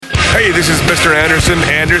Hey, this is Mr. Anderson,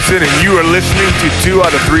 and you are listening to 2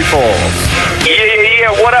 Out of 3 Falls. Yeah,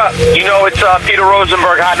 what up? You know, it's Peter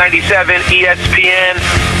Rosenberg, Hot 97, ESPN,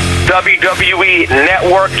 WWE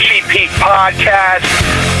Network, Cheap Heat Podcast.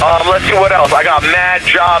 Let's see what else. I got mad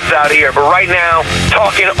jobs out here, but right now,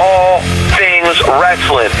 talking all things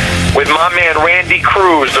wrestling with my man Randy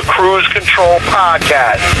Cruz, the Cruise Control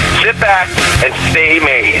Podcast. Sit back and stay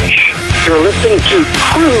mage. You're listening to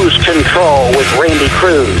Cruise Control with Randy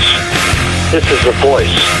Cruz. This is the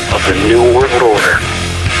voice of the New World Order,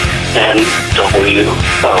 NWO,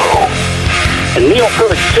 and Neil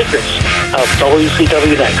Perfect Secrets of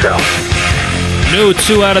WCW Nitro. New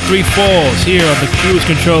 2 Out of 3 Falls here on the Cruise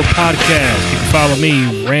Control Podcast. You can follow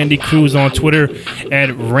me, Randy Cruz, on Twitter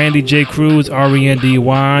at Randy J. Cruz,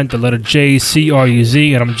 R-E-N-D-Y, the letter J,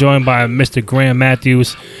 C-R-U-Z, and I'm joined by Mr. Graham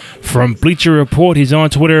Matthews from Bleacher Report. He's on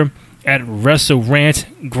Twitter at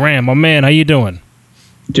WrestleRant. Graham, my man, how you doing?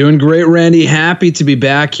 Doing great, Randy. Happy to be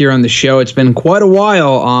back here on the show. It's been quite a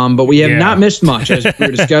while, but we have not missed much, as we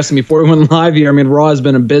were discussing before we went live here. I mean, Raw has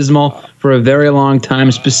been abysmal for a very long time,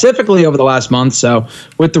 specifically over the last month. So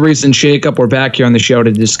with the recent shakeup, we're back here on the show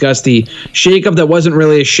to discuss the shakeup that wasn't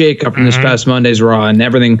really a shakeup from this past Monday's Raw and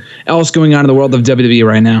everything else going on in the world of WWE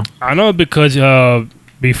right now. I know, because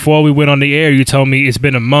before we went on the air, you told me it's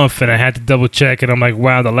been a month, and I had to double check, and I'm like,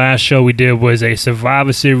 wow, the last show we did was a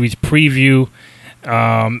Survivor Series preview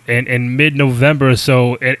in mid-November,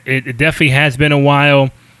 so it definitely has been a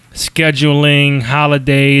while. Scheduling,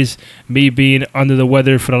 holidays, me being under the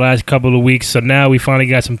weather for the last couple of weeks, so now we finally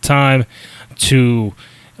got some time to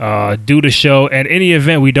do the show. And any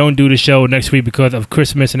event we don't do the show next week because of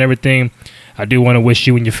Christmas and everything, I do want to wish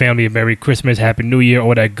you and your family a Merry Christmas, Happy New Year,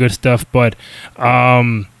 all that good stuff. But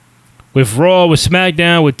with Raw, with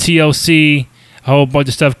SmackDown, with TLC, a whole bunch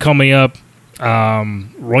of stuff coming up,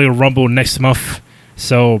 Royal Rumble next month.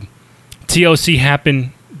 So TLC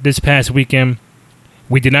happened this past weekend.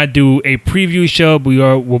 We did not do a preview show,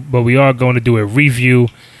 but we are going to do a review.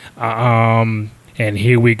 And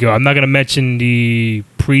here we go. I'm not going to mention the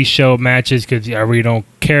pre-show matches because I really don't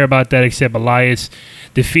care about that, except Elias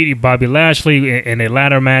defeated Bobby Lashley in a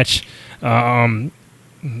ladder match.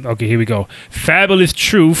 Okay, here we go. Fabulous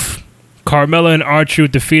Truth, Carmella and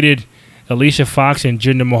R-Truth defeated Alicia Fox and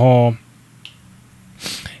Jinder Mahal.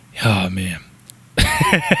 Oh, man.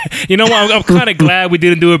 You know what? I'm kind of glad we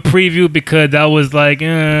didn't do a preview because I was like,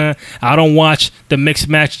 I don't watch the Mixed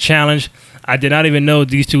Match Challenge. I did not even know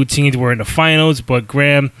these two teams were in the finals, but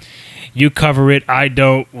Graham, you cover it. I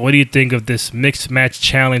don't. What do you think of this Mixed Match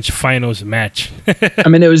Challenge finals match? I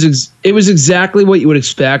mean, it was exactly what you would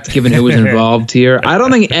expect given who was involved here. I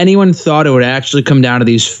don't think anyone thought it would actually come down to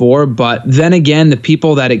these four, but then again, the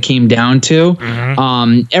people that it came down to,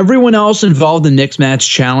 everyone else involved in Mixed Match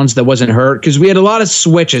Challenge that wasn't hurt, because we had a lot of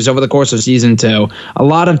switches over the course of season 2, a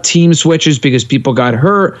lot of team switches because people got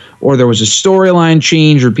hurt or there was a storyline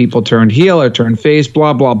change or people turned heel or turned face,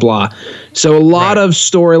 blah, blah, blah. So a lot of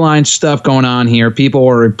storyline stuff going on here. People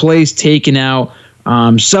were replaced, taken out,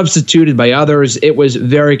 substituted by others. It was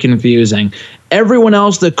very confusing. Everyone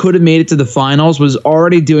else that could have made it to the finals was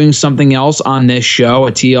already doing something else on this show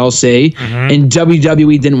at TLC, and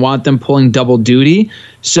WWE didn't want them pulling double duty.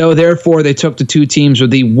 So therefore, they took the two teams with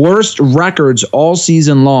the worst records all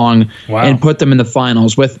season long and put them in the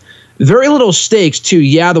finals with very little stakes, too.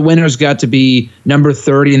 Yeah, the winners got to be number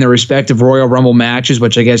 30 in their respective Royal Rumble matches,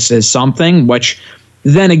 which I guess is something, which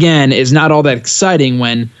then again is not all that exciting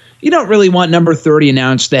when you don't really want number 30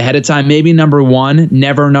 announced ahead of time. Maybe number 1,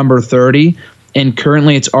 never number 30. And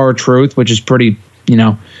currently it's R-Truth, which is pretty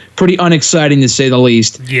unexciting to say the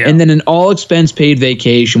least. Yeah. And then an all-expense-paid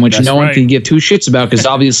vacation, which no one can give two shits about because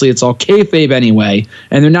obviously it's all kayfabe anyway.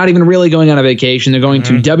 And they're not even really going on a vacation. They're going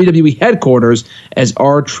to WWE headquarters, as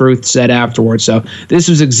R-Truth said afterwards. So this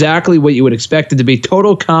was exactly what you would expect it to be.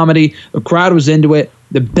 Total comedy. The crowd was into it.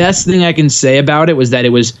 The best thing I can say about it was that it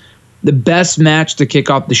was the best match to kick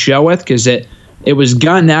off the show with because it was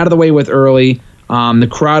gotten out of the way with early. The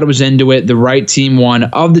crowd was into it. The right team won.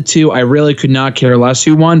 Of the two, I really could not care less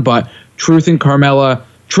who won, but Truth and Carmella,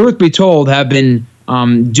 truth be told, have been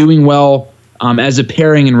doing well as a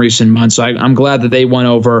pairing in recent months. So I'm glad that they won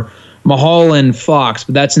over Mahal and Fox,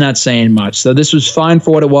 but that's not saying much. So this was fine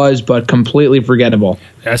for what it was, but completely forgettable.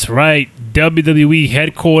 That's right. WWE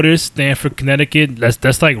headquarters, Stamford, Connecticut.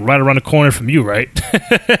 That's like right around the corner from you, right?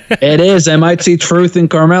 It is. I might see Truth and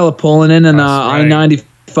Carmella pulling in an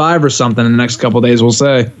I-95 or something in the next couple of days, we'll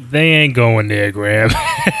say. They ain't going there, Graham.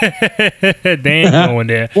 They ain't going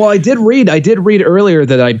there. Well, I did read earlier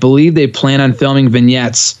that I believe they plan on filming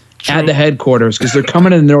vignettes at the headquarters because they're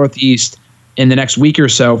coming to the Northeast in the next week or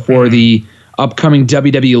so for the upcoming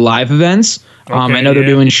WWE live events. I know they're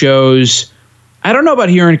doing shows. I don't know about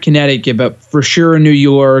here in Connecticut, but for sure in New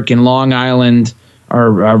York and Long Island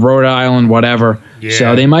or Rhode Island, whatever. Yeah.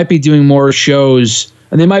 So they might be doing more shows,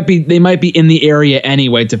 and they might be in the area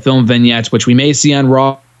anyway to film vignettes, which we may see on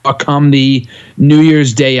Raw come the New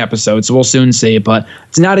Year's Day episode. So we'll soon see. But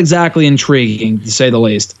it's not exactly intriguing, to say the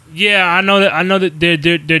least. Yeah, I know that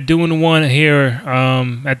they're doing one here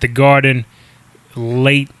at the Garden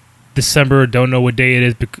late December. Don't know what day it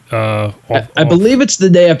is. I believe it's the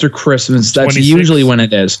day after Christmas. That's 26th. usually when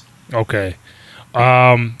it is. Okay.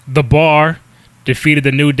 The Bar defeated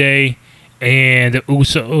the New Day and the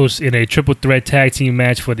Usos in a triple threat tag team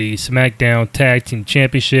match for the SmackDown Tag Team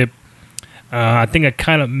Championship. I think I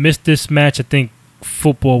kind of missed this match. I think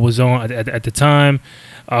football was on at the time.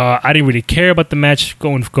 I didn't really care about the match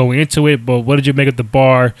going into it, but what did you make of the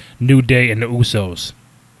Bar, New Day, and the Usos?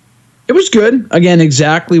 It was good. Again,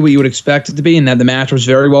 exactly what you would expect it to be, in that the match was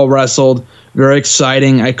very well wrestled, very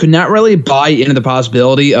exciting. I could not really buy into the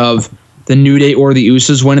possibility of the New Day or the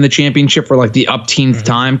Usos winning the championship for like the upteenth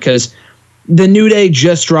time, because the New Day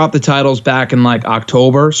just dropped the titles back in like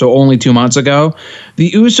October, so only 2 months ago.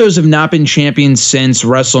 The Usos have not been champions since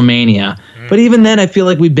WrestleMania. But even then, I feel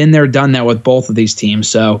like we've been there, done that with both of these teams.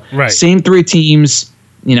 So same three teams,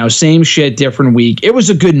 same shit, different week. It was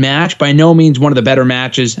a good match. By no means one of the better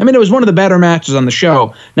matches. I mean, it was one of the better matches on the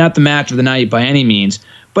show, not the match of the night by any means.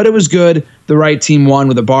 But it was good. The right team won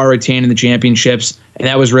with the Bar retaining the championships, and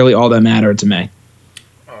that was really all that mattered to me.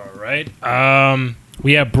 All right.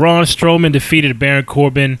 We have Braun Strowman defeated Baron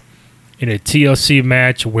Corbin in a TLC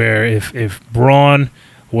match where if Braun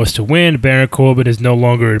was to win, Baron Corbin is no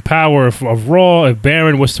longer in power of Raw. If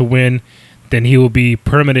Baron was to win, then he will be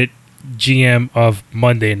permanent GM of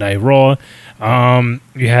Monday Night Raw.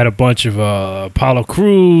 You had a bunch of Apollo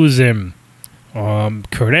Crews and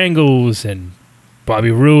Kurt Angles and Bobby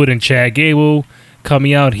Roode and Chad Gable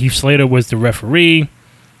coming out. Heath Slater was the referee.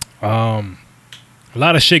 A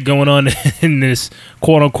lot of shit going on in this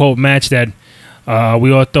quote-unquote match that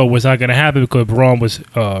we all thought was not going to happen because Braun was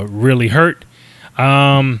really hurt.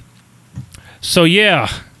 So, yeah,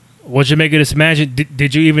 what'd you make of this match?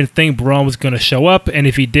 Did you even think Braun was going to show up? And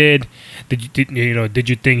if he did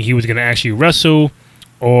you think he was going to actually wrestle?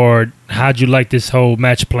 Or how'd you like this whole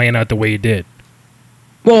match playing out the way it did?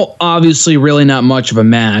 Well, obviously, really not much of a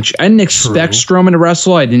match. I didn't expect Strowman to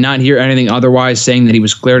wrestle. I did not hear anything otherwise saying that he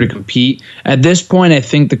was clear to compete. At this point, I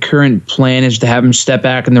think the current plan is to have him step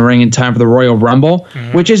back in the ring in time for the Royal Rumble,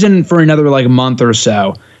 which isn't for another month or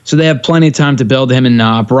so. So they have plenty of time to build him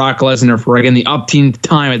and Brock Lesnar for, again, the upteenth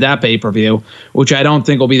time at that pay-per-view, which I don't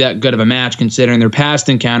think will be that good of a match considering their past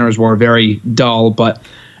encounters were very dull. But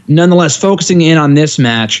nonetheless, focusing in on this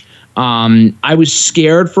match, I was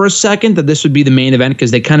scared for a second that this would be the main event because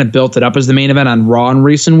they kind of built it up as the main event on Raw in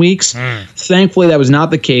recent weeks. Thankfully, that was not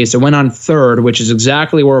the case. It went on third, which is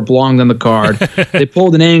exactly where it belonged on the card. They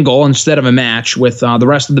pulled an angle instead of a match with the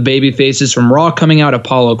rest of the baby faces from Raw coming out: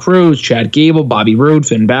 Apollo Crews, Chad Gable, Bobby Roode,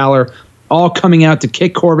 Finn Balor, all coming out to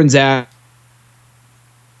kick Corbin's ass,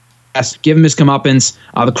 give him his comeuppance.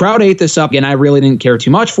 The crowd ate this up, and I really didn't care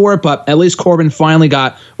too much for it, but at least Corbin finally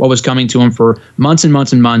got what was coming to him for months and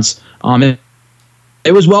months and months.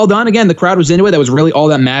 It was well done. Again, the crowd was into it. That was really all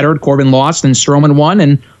that mattered. Corbin lost, and Strowman won,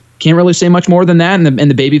 and can't really say much more than that. And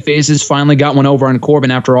the baby faces finally got one over on Corbin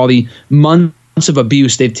after all the months of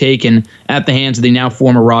abuse they've taken at the hands of the now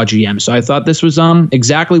former Raw GM. So I thought this was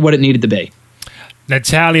exactly what it needed to be.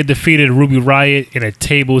 Natalya defeated Ruby Riott in a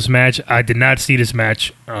tables match. I did not see this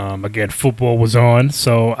match. Again, football was on,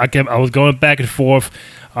 so I was going back and forth.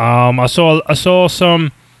 I saw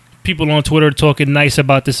some people on Twitter talking nice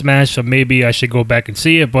about this match, so maybe I should go back and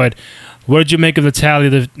see it. But what did you make of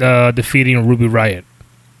Natalya defeating Ruby Riott?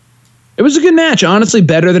 It was a good match, honestly,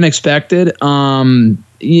 better than expected.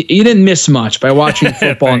 You didn't miss much by watching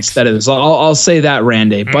football instead of this. I'll say that,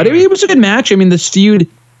 Randy. But it was a good match. I mean, this feud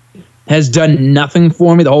has done nothing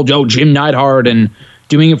for me. The whole Jim Neidhart and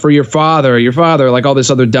doing it for your father, like all this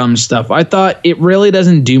other dumb stuff. I thought it really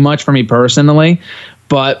doesn't do much for me personally.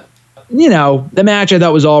 But, the match I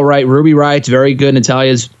thought was all right. Ruby Riott's very good.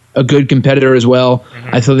 Natalya's a good competitor as well.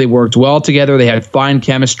 I thought they worked well together. They had fine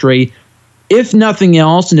chemistry. If nothing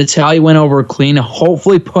else, Natalya went over clean,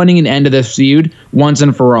 hopefully putting an end to this feud once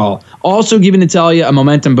and for all. Also giving Natalya a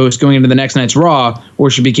momentum boost going into the next night's Raw,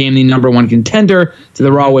 where she became the #1 contender to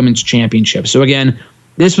the Raw Women's Championship. So again,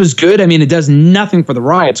 this was good. I mean, it does nothing for the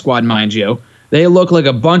Riott Squad, mind you. They look like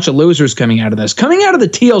a bunch of losers coming out of this. Coming out of the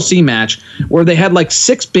TLC match, where they had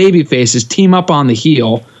 6 baby faces team up on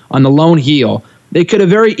the lone heel, They could have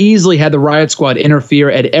very easily had the Riot Squad interfere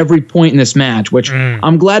at every point in this match, which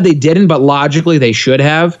I'm glad they didn't, but logically they should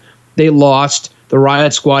have. They lost. The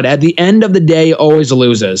Riot Squad, at the end of the day, always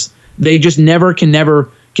loses. They just can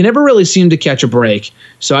never really seem to catch a break.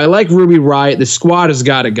 So I like Ruby Riot. The squad has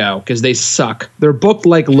got to go because they suck. They're booked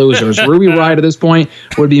like losers. Ruby Riot at this point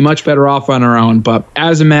would be much better off on her own. But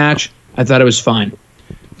as a match, I thought it was fine.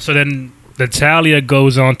 So then Natalya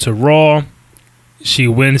goes on to Raw. She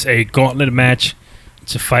wins a gauntlet match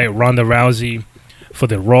to fight Ronda Rousey for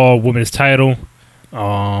the Raw Women's title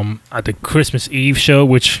at the Christmas Eve show,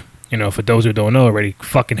 which, for those who don't know already,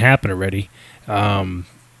 fucking happened already.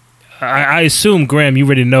 I assume, Graham, you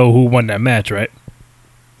already know who won that match, right?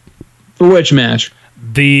 For which match?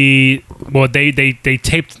 They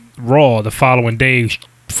taped Raw the following day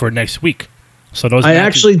for next week. So those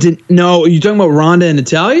actually didn't know. Are you talking about Ronda and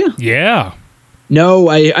Natalya? Yeah. No,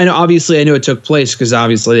 I know. Obviously, I knew it took place because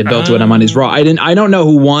obviously they built to it on Monday's Raw. I don't know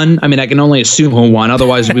who won. I mean, I can only assume who won.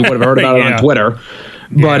 Otherwise, we would have heard about it on Twitter.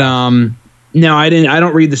 But no, I didn't. I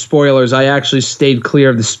don't read the spoilers. I actually stayed clear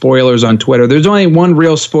of the spoilers on Twitter. There's only one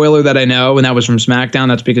real spoiler that I know, and that was from SmackDown.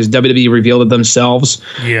 That's because WWE revealed it themselves.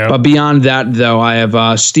 Yeah. But beyond that, though, I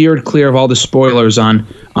have steered clear of all the spoilers on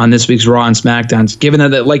this week's Raw and SmackDowns. Given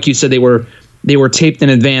that, like you said, they were taped in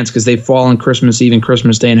advance because they fall on Christmas Eve and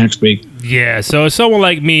Christmas Day next week. Yeah. So someone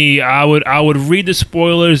like me, I would read the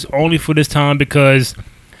spoilers only for this time because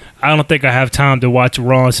I don't think I have time to watch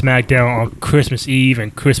Raw and SmackDown on Christmas Eve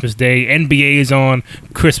and Christmas Day. NBA is on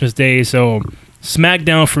Christmas Day, so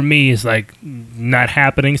SmackDown for me is like not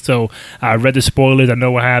happening. So I read the spoilers. I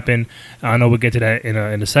know what happened. I know we'll get to that in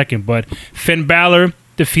a second. But Finn Balor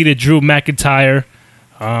defeated Drew McIntyre.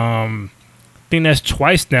 I think that's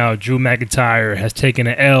twice now Drew McIntyre has taken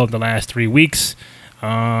an L in the last 3 weeks.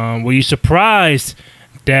 Were you surprised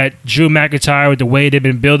that Drew McIntyre, with the way they've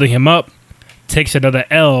been building him up, takes another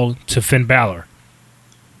L to Finn Balor?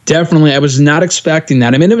 Definitely. I was not expecting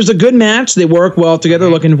that. I mean, it was a good match. They work well together.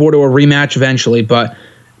 Looking forward to a rematch eventually, but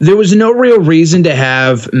there was no real reason to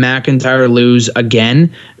have McIntyre lose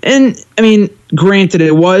again. And, I mean, granted,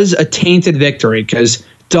 it was a tainted victory because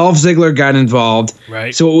Dolph Ziggler got involved.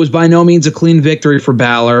 Right. So it was by no means a clean victory for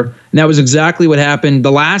Balor. And that was exactly what happened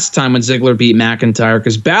the last time when Ziggler beat McIntyre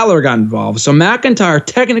because Balor got involved. So McIntyre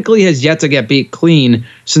technically has yet to get beat clean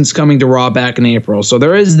since coming to Raw back in April. So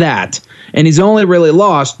there is that. And he's only really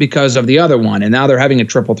lost because of the other one. And now they're having a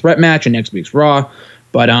triple threat match in next week's Raw.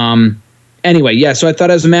 But anyway, yeah, so I thought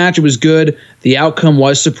as a match it was good. The outcome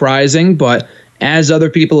was surprising, but as other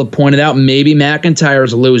people have pointed out, maybe McIntyre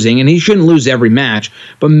is losing, and he shouldn't lose every match,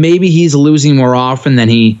 but maybe he's losing more often than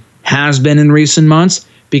he has been in recent months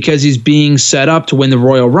because he's being set up to win the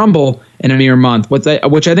Royal Rumble in a mere month, which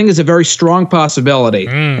I think is a very strong possibility.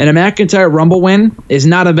 And a McIntyre Rumble win is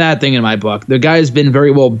not a bad thing in my book. The guy has been very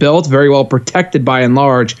well built, very well protected by and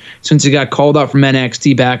large since he got called up from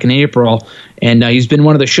NXT back in April, and he's been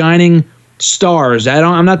one of the shining stars.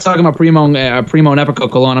 I'm not talking about Primo and Epico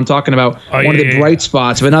Colon. I'm talking about one of the bright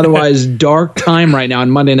spots of an otherwise dark time right now on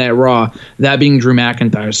Monday Night Raw, that being Drew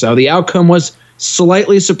McIntyre. So the outcome was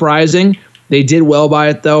slightly surprising. They did well by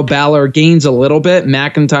it, though. Balor gains a little bit.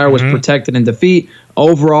 McIntyre was protected in defeat.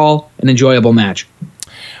 Overall, an enjoyable match.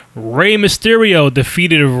 Rey Mysterio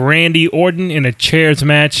defeated Randy Orton in a chairs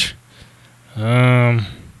match.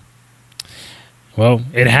 Well,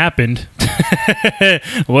 it happened.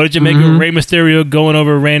 What did you make of Rey Mysterio going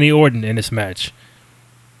over Randy Orton in this match?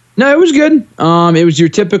 No, it was good. It was your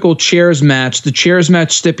typical chairs match. The chairs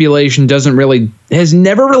match stipulation has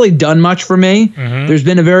never really done much for me. There's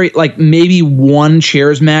been maybe one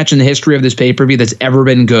chairs match in the history of this pay-per-view that's ever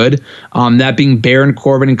been good. That being Baron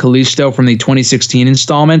Corbin and Kalisto from the 2016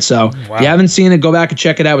 installment. So if you haven't seen it, go back and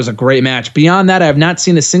check it out. It was a great match. Beyond that, I have not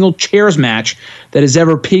seen a single chairs match that has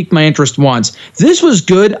ever piqued my interest once. This was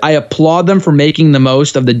good. I applaud them for making the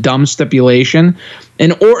most of the dumb stipulation.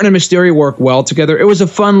 And Orton and Mysterio work well together. It was a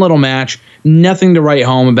fun little match. Nothing to write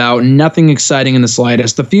home about. Nothing exciting in the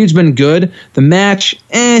slightest. The feud's been good. The match,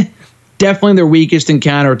 definitely their weakest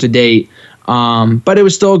encounter to date. But it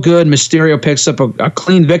was still good. Mysterio picks up a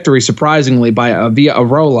clean victory, surprisingly, via a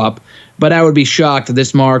roll-up. But I would be shocked if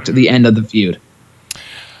this marked the end of the feud.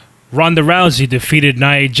 Ronda Rousey defeated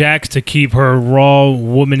Nia Jax to keep her Raw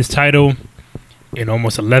Women's title in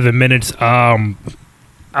almost 11 minutes.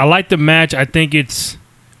 I like the match. I think it's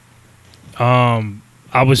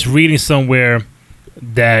I was reading somewhere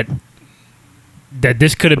that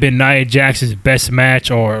this could have been Nia Jax's best match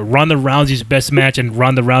or Ronda Rousey's best match, and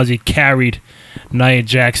Ronda Rousey carried Nia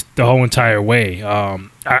Jax the whole entire way.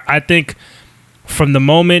 I think from the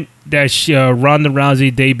moment that Ronda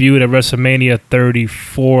Rousey debuted at WrestleMania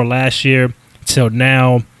 34 last year till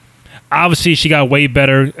now. Obviously, she got way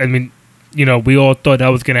better. I mean, you know, we all thought that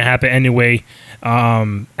was going to happen anyway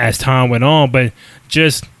as time went on. But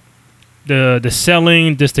just the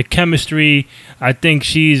selling, just the chemistry, I think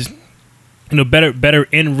she's, you know, better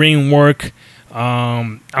in ring work.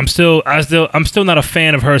 I'm still not a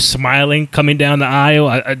fan of her smiling coming down the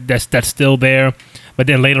aisle. That's still there. But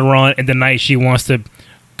then later on in the night, she wants to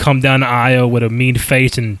come down the aisle with a mean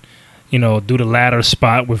face and, you know, do the ladder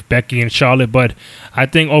spot with Becky and Charlotte. But I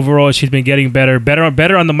think overall she's been getting better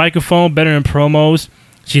on the microphone, better in promos.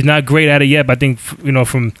 She's not great at it yet, but I think, you know,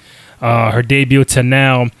 from her debut to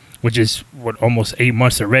now, which is almost 8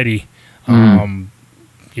 months already.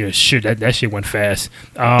 Yeah, shit, that shit went fast.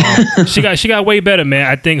 She got way better, man.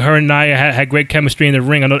 I think her and Nia had great chemistry in the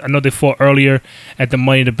ring. I know they fought earlier at the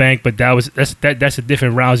Money in the Bank, but that's a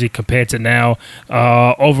different Rousey compared to now.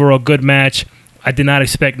 Overall, good match. I did not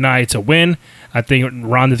expect Nia to win. I think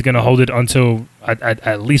Ronda's gonna hold it until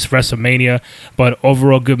at least WrestleMania. But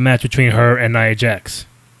overall, good match between her and Nia Jax.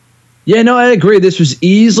 Yeah, no, I agree. This was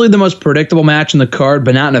easily the most predictable match in the card,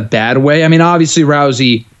 but not in a bad way. I mean, obviously,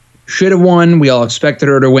 Rousey should have won. We all expected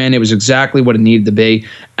her to win. It was exactly what it needed to be.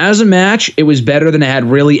 As a match, it was better than it had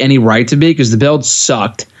really any right to be because the build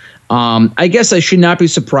sucked. I guess I should not be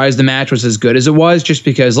surprised the match was as good as it was, just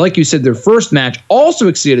because, like you said, their first match also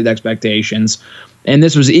exceeded expectations, and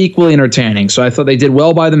this was equally entertaining. So I thought they did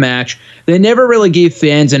well by the match. They never really gave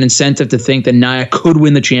fans an incentive to think that Nia could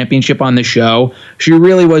win the championship on the show. She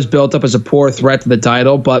really was built up as a poor threat to the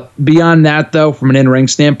title, but beyond that, though, from an in-ring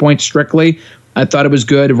standpoint strictly, I thought it was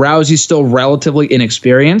good. Rousey's still relatively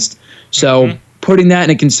inexperienced, so putting that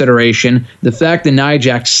into consideration, the fact that Nia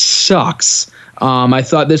Jax sucks, I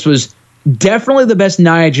thought this was definitely the best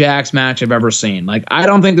Nia Jax match I've ever seen. Like, I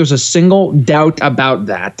don't think there's a single doubt about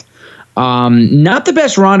that. Not the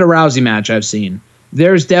best Ronda Rousey match I've seen.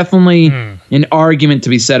 There's definitely an argument to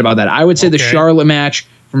be said about that. I would say the Charlotte match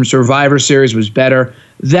from Survivor Series was better.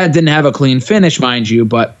 That didn't have a clean finish, mind you,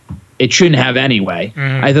 but it shouldn't have anyway.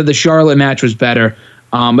 I thought the Charlotte match was better,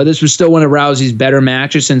 but this was still one of Rousey's better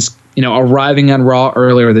matches since, you know, arriving on Raw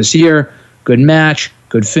earlier this year. Good match,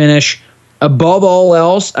 good finish. Above all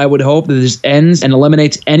else, I would hope that this ends and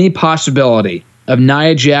eliminates any possibility of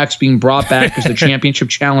Nia Jax being brought back as the championship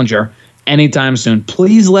challenger anytime soon.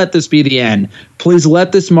 Please let this be the end. Please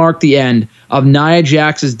let this mark the end of Nia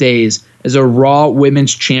Jax's days as a Raw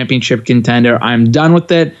Women's Championship contender. I'm done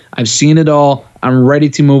with it. I've seen it all. I'm ready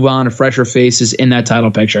to move on to fresher faces in that title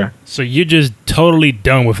picture. So you're just totally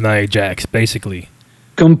done with Nia Jax, basically.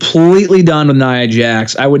 Completely done with Nia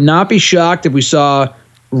Jax. I would not be shocked if we saw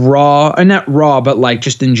Raw, or not Raw, but like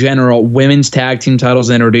just in general, women's tag team titles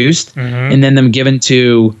introduced, and then them given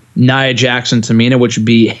to Nia Jax and Tamina, which would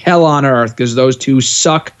be hell on earth because those two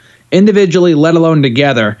suck individually, let alone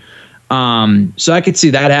together. So I could see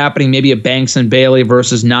that happening. Maybe a Banks and Bayley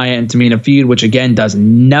versus Nia and Tamina feud, which again does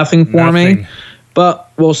nothing for me.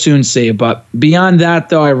 But we'll soon see. But beyond that,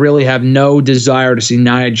 though, I really have no desire to see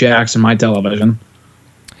Nia Jax on my television.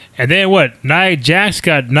 And then what? Nia Jax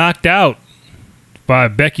got knocked out by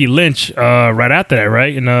Becky Lynch right after that,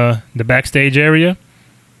 right? In the backstage area.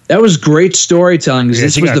 That was great storytelling because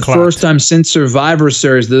this was the first time since Survivor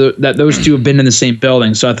Series that those two have been in the same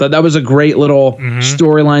building. So I thought that was a great little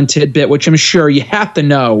storyline tidbit, which I'm sure you have to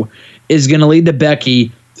know is going to lead to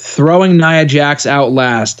Becky throwing Nia Jax out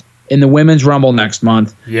last in the Women's Rumble next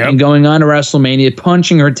month and going on to WrestleMania,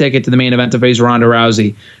 punching her ticket to the main event to face Ronda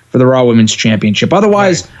Rousey for the Raw Women's Championship.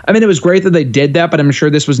 Otherwise, I mean, it was great that they did that, but I'm sure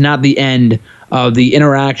this was not the end of the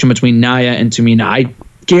interaction between Nia and Tamina. I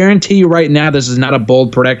guarantee you right now this is not a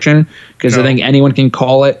bold prediction because I think anyone can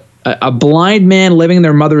call it. A blind man living in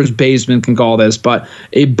their mother's basement can call this, but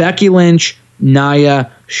a Becky Lynch, Nia,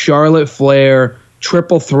 Charlotte Flair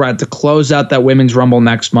triple threat to close out that Women's Rumble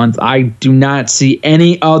next month. I do not see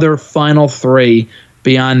any other final three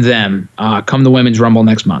beyond them come the Women's Rumble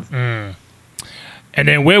next month. And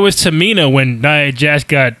then where was Tamina when Nia Jax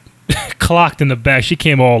got clocked in the back? She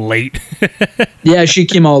came all late. Yeah, she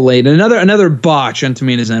came all late. Another botch on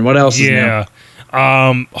Tamina's end. What else is new?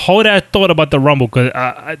 Hold that thought about the Rumble, because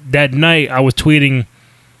that night I was tweeting,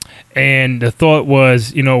 and the thought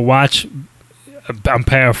was, you know, watch. I'm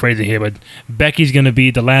paraphrasing here, but Becky's going to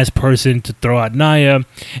be the last person to throw out Nia.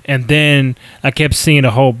 And then I kept seeing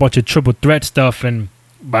a whole bunch of triple threat stuff,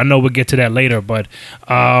 but I know we'll get to that later. But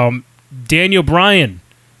Daniel Bryan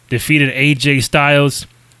defeated AJ Styles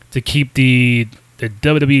to keep the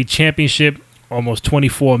WWE Championship, almost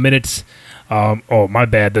 24 minutes. Oh, my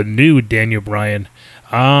bad. The new Daniel Bryan.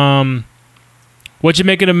 What you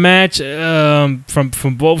make of the match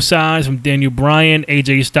from both sides, from Daniel Bryan,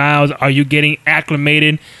 AJ Styles? Are you getting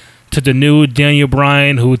acclimated to the new Daniel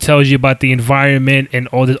Bryan, who tells you about the environment and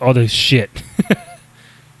all this other shit.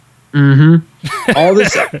 all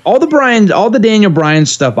the Daniel Bryan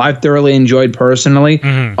stuff I've thoroughly enjoyed personally.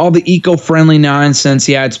 All the eco-friendly nonsense,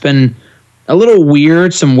 yeah, it's been a little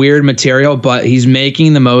weird, some weird material, but he's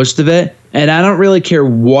making the most of it. And I don't really care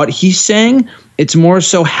what he's saying. It's more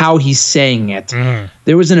so how he's saying it.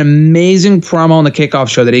 There was an amazing promo on the kickoff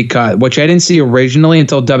show that he cut, which I didn't see originally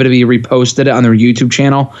until WWE reposted it on their YouTube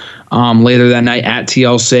channel later that night at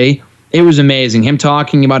TLC. It was amazing. Him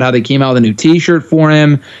talking about how they came out with a new T-shirt for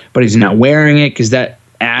him, but he's not wearing it because that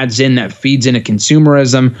that feeds into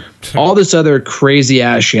consumerism. All this other crazy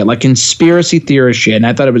ass shit, like conspiracy theorist shit. And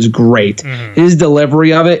I thought it was great. His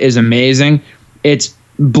delivery of it is amazing. It's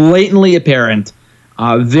blatantly apparent,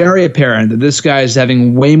 very apparent, that this guy is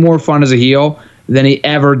having way more fun as a heel than he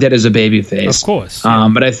ever did as a babyface. Of course.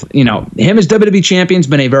 But him as WWE champion's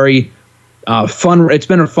been a very fun. It's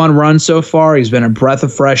been a fun run so far. He's been a breath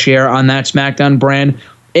of fresh air on that SmackDown brand.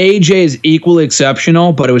 AJ is equally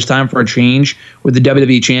exceptional, but it was time for a change with the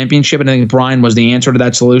WWE Championship, and I think Bryan was the answer to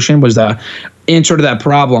that solution, was the answer to that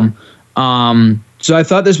problem. So I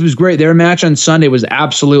thought this was great. Their match on Sunday was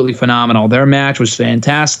absolutely phenomenal. Their match was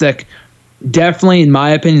fantastic. Definitely, in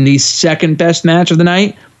my opinion, the second best match of the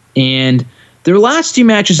night. And their last two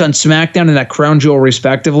matches on SmackDown and that Crown Jewel,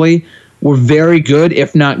 respectively, were very good,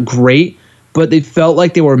 if not great. But they felt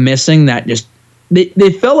like they were missing that.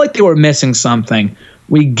 They felt like they were missing something.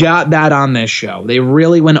 We got that on this show. They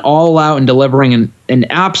really went all out in delivering an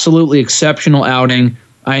absolutely exceptional outing.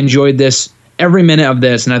 I enjoyed this, every minute of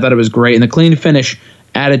this, and I thought it was great. And the clean finish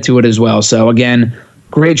added to it as well. So, again,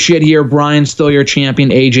 great shit here. Bryan still your champion.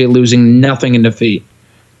 AJ losing nothing in defeat.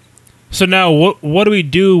 So now, what do we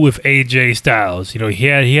do with AJ Styles? He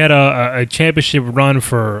had a championship run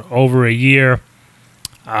for over a year.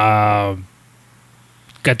 Got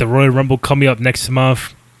the Royal Rumble coming up next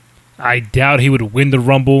month. I doubt he would win the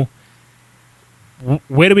Rumble.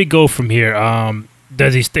 Where do we go from here?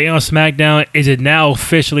 Does he stay on SmackDown? Is it now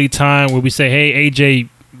officially time where we say, hey, AJ,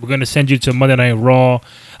 we're going to send you to Monday Night Raw?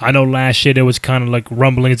 I know last year there was kind of like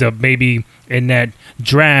rumblings of maybe in that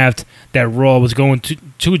draft that Raw was going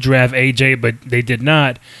to draft AJ, but they did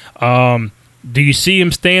not. Do you see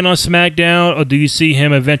him staying on SmackDown, or do you see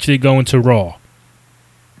him eventually going to Raw?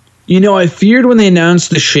 I feared when they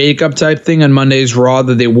announced the shake-up type thing on Monday's Raw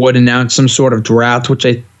that they would announce some sort of draft, which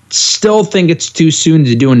I still think it's too soon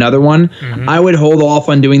to do another one. I would hold off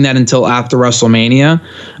on doing that until after WrestleMania.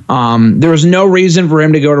 There was no reason for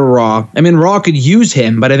him to go to Raw. I mean, Raw could use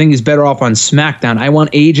him, but I think he's better off on SmackDown. I want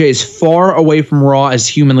AJ as far away from Raw as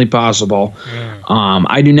humanly possible.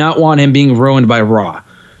 I do not want him being ruined by Raw.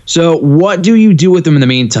 So what do you do with him in the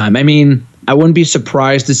meantime? I mean, I wouldn't be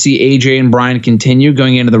surprised to see AJ and Bryan continue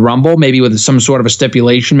going into the Rumble, maybe with some sort of a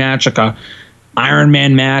stipulation match, like a Iron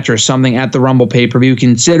Man match or something at the Rumble pay-per-view.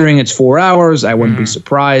 Considering it's 4 hours, I wouldn't be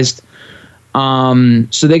surprised. So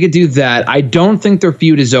they could do that. I don't think their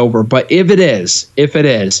feud is over, but if it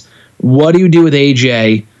is, what do you do with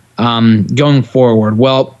AJ going forward?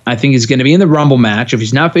 Well, I think he's going to be in the Rumble match. If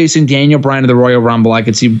he's not facing Daniel Bryan in the Royal Rumble, I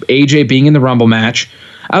could see AJ being in the Rumble match.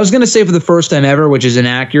 I was going to say for the first time ever, which is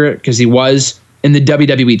inaccurate because he was in the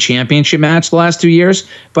WWE Championship match the last 2 years,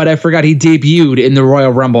 but I forgot he debuted in the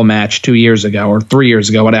Royal Rumble match 2 years ago or 3 years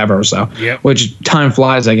ago, whatever. So, which time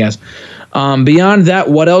flies, I guess. Beyond that,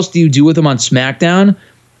 what else do you do with him on SmackDown?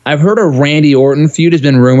 I've heard a Randy Orton feud has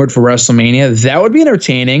been rumored for WrestleMania. That would be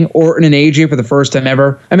entertaining. Orton and AJ for the first time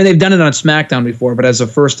ever. I mean, they've done it on SmackDown before, but as a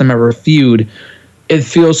first time ever feud, it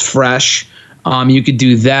feels fresh. You could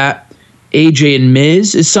do that. AJ and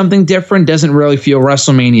Miz is something different. Doesn't really feel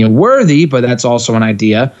WrestleMania worthy, but that's also an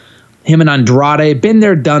idea. Him and Andrade, been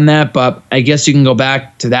there, done that, but I guess you can go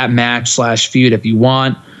back to that match / feud if you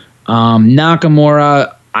want.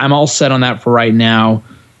 Nakamura, I'm all set on that for right now.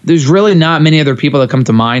 There's really not many other people that come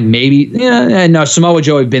to mind. Maybe, Samoa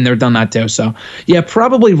Joe have been there, done that too. So, yeah,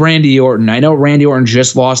 probably Randy Orton. I know Randy Orton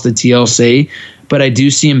just lost the TLC, but I do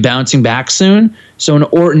see him bouncing back soon. So an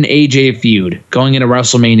Orton-AJ feud going into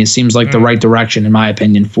WrestleMania seems like the right direction, in my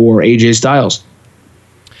opinion, for AJ Styles.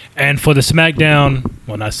 And for the SmackDown,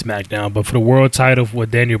 well, not SmackDown, but for the world title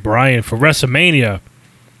with Daniel Bryan for WrestleMania,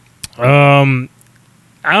 I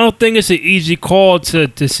don't think it's an easy call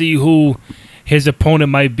to see who his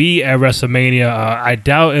opponent might be at WrestleMania. I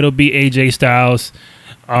doubt it'll be AJ Styles.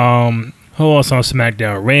 Who else on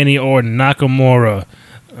SmackDown? Randy Orton, Nakamura,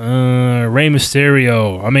 Rey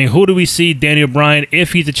Mysterio. I mean, who do we see Daniel Bryan,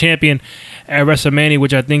 if he's the champion at WrestleMania,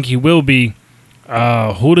 which I think he will be?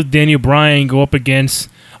 Who does Daniel Bryan go up against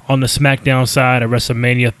on the SmackDown side of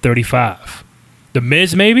WrestleMania 35? The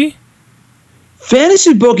Miz, maybe?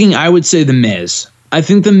 Fantasy booking, I would say The Miz. I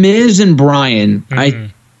think The Miz and Bryan,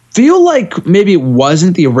 I feel like maybe it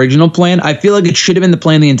wasn't the original plan. I feel like it should have been the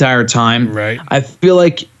plan the entire time. Right. I feel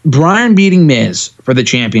like Bryan beating Miz for the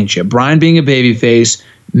championship, Bryan being a babyface,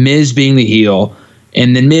 Miz being the heel,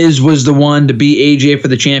 and then Miz was the one to beat AJ for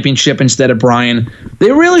the championship instead of Bryan.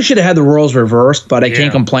 They really should have had the roles reversed, but I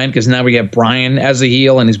can't complain because now we get Bryan as a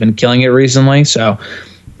heel, and he's been killing it recently. So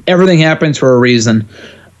everything happens for a reason.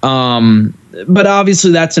 But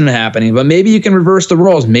obviously that's not happening. But maybe you can reverse the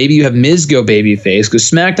roles. Maybe you have Miz go babyface because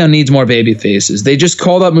SmackDown needs more baby faces. They just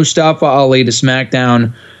called up Mustafa Ali to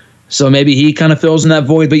SmackDown, so maybe he kind of fills in that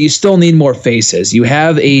void. But you still need more faces. You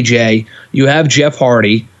have AJ. You have Jeff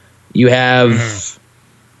Hardy. You have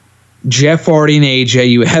Jeff Hardy and AJ.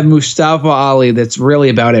 You have Mustafa Ali. That's really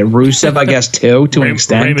about it. Rusev, I guess, too, to an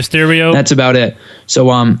extent. Rey Mysterio. That's about it. So,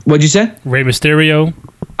 what'd you say? Rey Mysterio.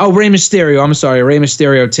 Oh, Rey Mysterio. I'm sorry. Rey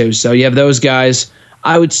Mysterio, too. So you have those guys.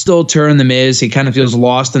 I would still turn The Miz. He kind of feels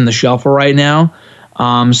lost in the shuffle right now.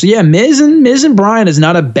 So, yeah, Miz and Bryan is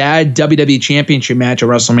not a bad WWE Championship match at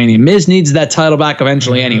WrestleMania. Miz needs that title back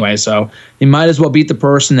eventually anyway, so he might as well beat the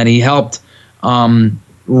person that he helped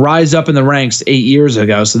rise up in the ranks 8 years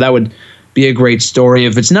ago. So that would be a great story.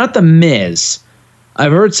 If it's not The Miz,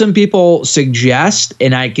 I've heard some people suggest,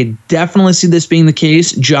 and I could definitely see this being the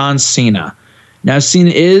case, John Cena. Now, Cena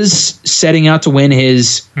is setting out to win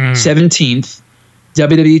his 17th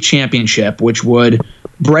WWE Championship, which would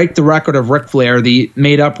break the record of Ric Flair, the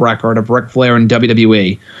made-up record of Ric Flair in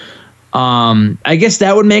WWE. I guess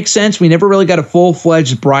that would make sense. We never really got a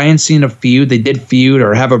full-fledged Bryan Cena feud. They did feud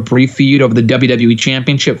or have a brief feud over the WWE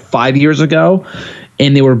Championship 5 years ago,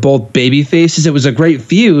 and they were both baby faces. It was a great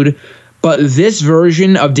feud, but this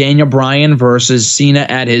version of Daniel Bryan versus Cena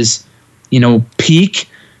at his, peak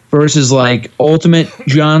versus like ultimate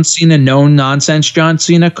John Cena, no nonsense John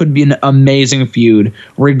Cena could be an amazing feud,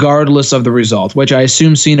 regardless of the result. Which I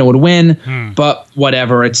assume Cena would win, but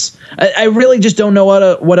whatever. I really just don't know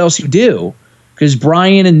what else you do, because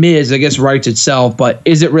Bryan and Miz, I guess, writes itself. But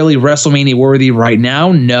is it really WrestleMania worthy right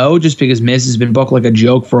now? No, just because Miz has been booked like a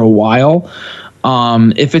joke for a while.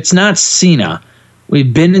 If it's not Cena,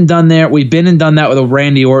 we've been and done that. We've been and done that with a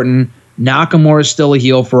Randy Orton. Nakamura is still a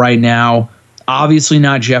heel for right now. Obviously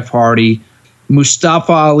not Jeff Hardy.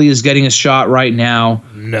 Mustafa Ali is getting a shot right now.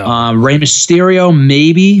 No. Rey Mysterio,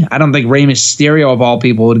 maybe. I don't think Rey Mysterio, of all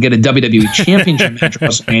people, would get a WWE Championship match at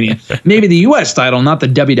WrestleMania. Maybe the U.S. title, not the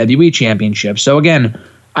WWE Championship. So, again,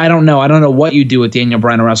 I don't know. I don't know what you do with Daniel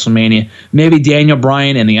Bryan at WrestleMania. Maybe Daniel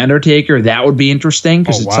Bryan and The Undertaker. That would be interesting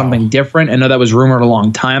because it's something different. I know that was rumored a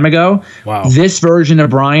long time ago. Wow. This version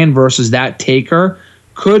of Bryan versus that Taker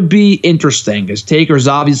could be interesting because Taker's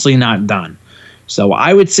obviously not done. So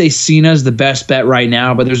I would say Cena's the best bet right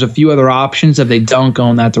now, but there's a few other options if they don't go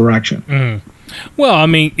in that direction. Well, I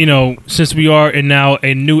mean, since we are in now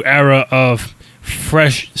a new era of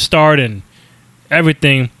fresh start and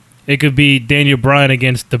everything, it could be Daniel Bryan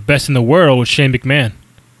against the best in the world with Shane McMahon.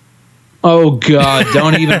 Oh, God,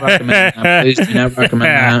 don't even recommend that. Please do not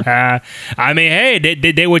recommend that. I mean,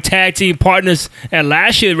 hey, they were tag team partners at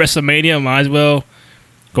last year's WrestleMania. Might as well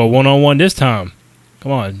go one-on-one this time.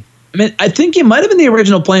 Come on. I mean, I think it might have been the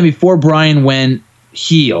original plan before Bryan went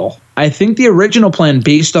heel. I think the original plan,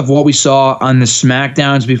 based off what we saw on the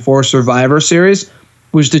SmackDowns before Survivor Series,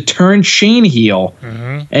 was to turn Shane heel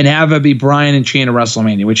and have it be Bryan and Shane at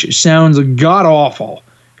WrestleMania, which sounds god-awful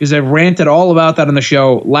because I ranted all about that on the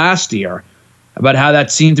show last year, about how that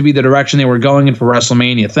seemed to be the direction they were going in for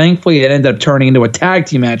WrestleMania. Thankfully, it ended up turning into a tag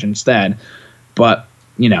team match instead. But,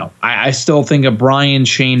 I still think a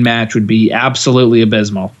Bryan-Shane match would be absolutely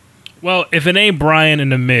abysmal. Well, if it ain't Bryan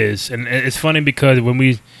and The Miz, and it's funny because when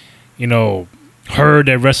we, heard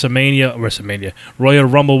that WrestleMania, Royal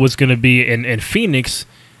Rumble was going to be in Phoenix,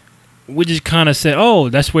 we just kind of said, oh,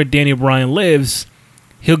 that's where Daniel Bryan lives.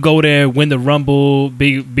 He'll go there, win the Rumble,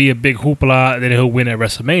 be a big hoopla, then he'll win at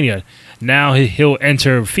WrestleMania. Now he'll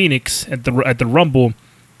enter Phoenix at the Rumble,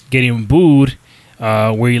 getting booed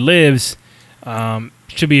where he lives.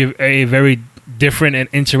 Should be a very different and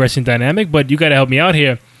interesting dynamic, but you got to help me out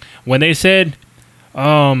here. When they said,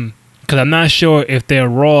 because I'm not sure if they're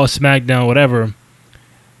Raw, SmackDown, whatever,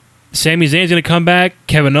 Sami Zayn's going to come back,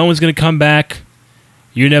 Kevin Owens going to come back.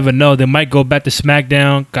 You never know. They might go back to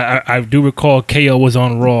SmackDown. I do recall KO was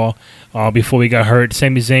on Raw before he got hurt.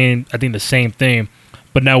 Sami Zayn, I think the same thing.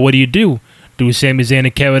 But now what do? Do Sami Zayn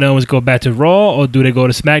and Kevin Owens go back to Raw, or do they go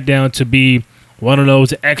to SmackDown to be one of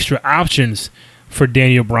those extra options for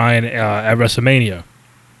Daniel Bryan at WrestleMania?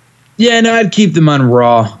 Yeah, no, I'd keep them on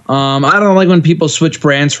Raw. I don't like when people switch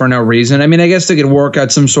brands for no reason. I mean, I guess they could work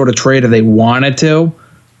out some sort of trade if they wanted to,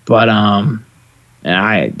 but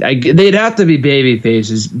They'd have to be baby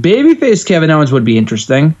faces. Babyface Kevin Owens would be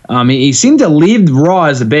interesting. He seemed to leave Raw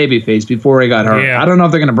as a babyface before he got hurt. Yeah. I don't know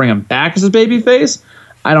if they're going to bring him back as a babyface.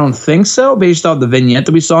 I don't think so, based off the vignette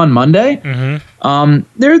that we saw on Monday.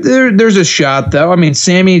 Mm-hmm. There's a shot, though. I mean,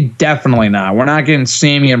 Sammy, definitely not. We're not getting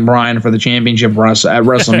Sammy and Bryan for the championship at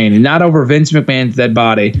WrestleMania. Not over Vince McMahon's dead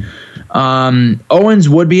body. Owens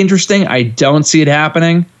would be interesting. I don't see it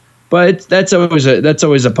happening, but that's always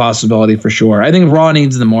a possibility for sure. I think Raw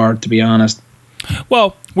needs them more, to be honest.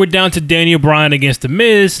 Well, we're down to Daniel Bryan against The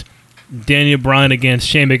Miz, Daniel Bryan against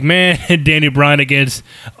Shane McMahon, and Daniel Bryan against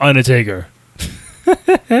Undertaker.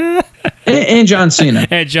 and John Cena.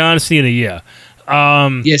 And John Cena, yeah. So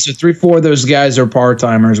 3-4 of those guys are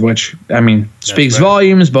part-timers, which, I mean, speaks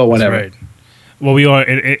volumes, but whatever. That's right. Well, we are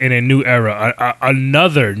in a new era,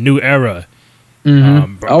 another new era.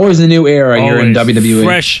 Mm-hmm. Always a new era here in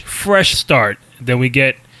WWE. Fresh start. Then we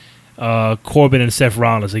get Corbin and Seth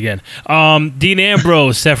Rollins again. Dean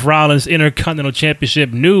Ambrose, Seth Rollins, Intercontinental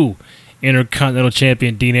Championship, new Intercontinental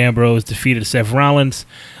Champion Dean Ambrose defeated Seth Rollins.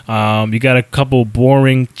 You got a couple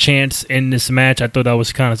boring chants in this match. I thought that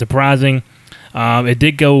was kind of surprising. It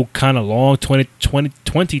did go kind of long,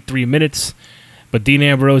 23 minutes. But Dean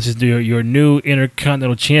Ambrose is your new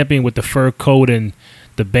Intercontinental Champion with the fur coat and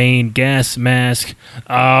the Bane gas mask.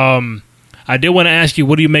 I did want to ask you,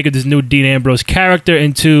 what do you make of this new Dean Ambrose character?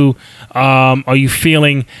 And two, are you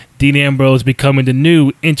feeling Dean Ambrose becoming the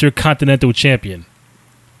new Intercontinental Champion?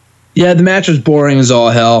 Yeah, the match was boring as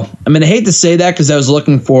all hell. I mean, I hate to say that because I was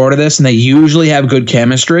looking forward to this, and they usually have good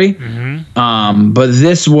chemistry. Mm-hmm. But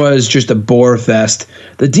this was just a bore fest.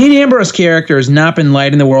 The Dean Ambrose character has not been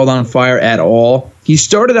lighting the world on fire at all. He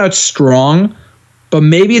started out strong, but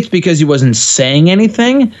maybe it's because he wasn't saying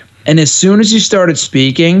anything. And as soon as he started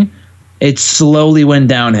speaking, it slowly went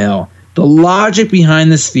downhill. The logic behind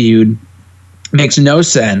this feud makes no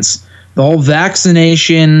sense. The whole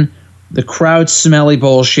vaccination, the crowd smelly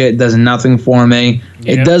bullshit does nothing for me.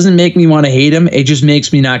 Yep. It doesn't make me want to hate him. It just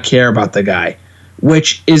makes me not care about the guy,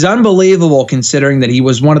 which is unbelievable considering that he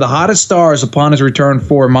was one of the hottest stars upon his return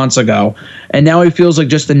 4 months ago, and now he feels like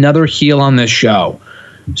just another heel on this show.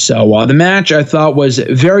 So the match I thought was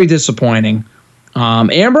very disappointing.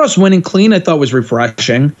 Ambrose winning clean I thought was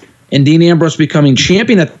refreshing, and Dean Ambrose becoming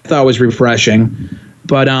champion I thought was refreshing,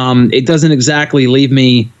 but it doesn't exactly leave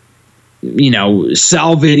me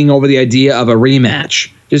salivating over the idea of a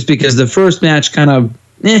rematch, just because the first match kind of,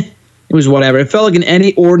 it was whatever. It felt like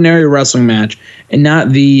any ordinary wrestling match and not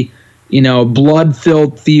the,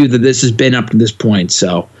 blood-filled feud that this has been up to this point.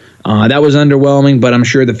 So that was underwhelming, but I'm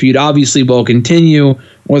sure the feud obviously will continue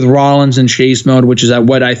with Rollins and Chase mode, which is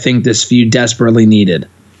what I think this feud desperately needed.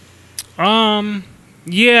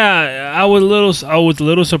 Yeah, I was a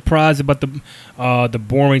little surprised about the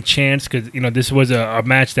boring chants because this was a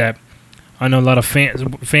match that I know a lot of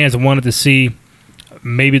fans wanted to see.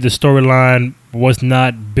 Maybe the storyline was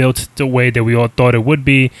not built the way that we all thought it would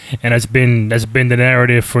be, and that's been the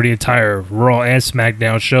narrative for the entire Raw and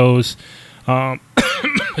SmackDown shows.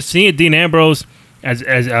 Seeing Dean Ambrose as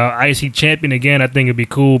IC champion again, I think it'd be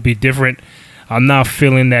cool, be different. I'm not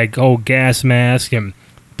feeling that whole gas mask and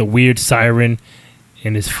the weird siren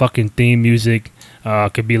and his fucking theme music.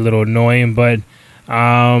 Could be a little annoying, but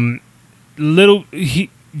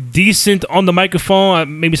decent on the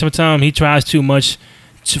microphone. Maybe sometimes he tries too much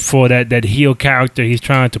for that heel character he's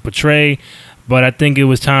trying to portray. But I think it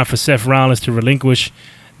was time for Seth Rollins to relinquish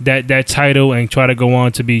that title and try to go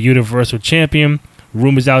on to be Universal Champion.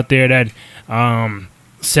 Rumors out there that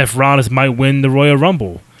Seth Rollins might win the Royal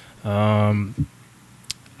Rumble.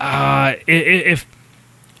 If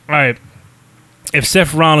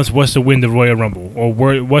Seth Rollins was to win the Royal Rumble, or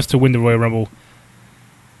was to win the Royal Rumble,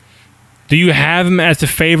 do you have him as the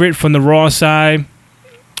favorite from the Raw side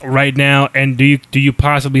right now? And do you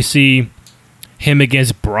possibly see him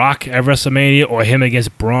against Brock at WrestleMania or him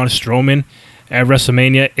against Braun Strowman at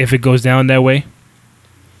WrestleMania if it goes down that way?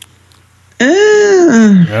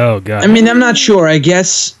 Oh, God. I mean, I'm not sure. I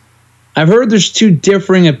guess I've heard there's two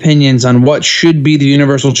differing opinions on what should be the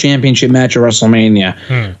Universal Championship match at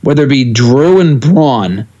WrestleMania, whether it be Drew and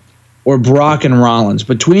Braun or Brock and Rollins.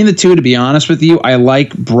 Between the two, to be honest with you, I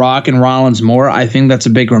like Brock and Rollins more. I think that's a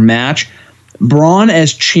bigger match. Braun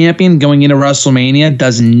as champion going into WrestleMania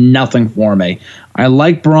does nothing for me. I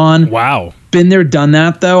like Braun. Wow. Been there, done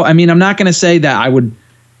that, though. I mean, I'm not going to say that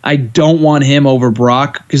I don't want him over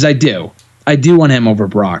Brock, because I do. I do want him over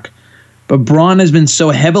Brock. But Braun has been so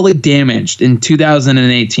heavily damaged in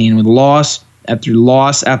 2018 with loss after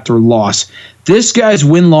loss after loss. This guy's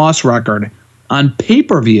win-loss record on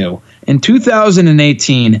pay-per-view in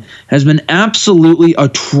 2018 has been absolutely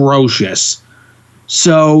atrocious.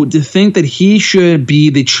 So to think that he should be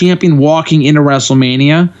the champion walking into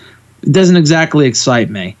WrestleMania doesn't exactly excite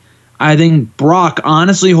me. I think Brock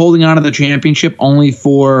honestly holding on to the championship only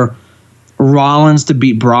for Rollins to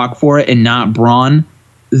beat Brock for it and not Braun,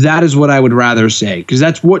 that is what I would rather say, because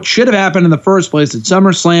that's what should have happened in the first place. At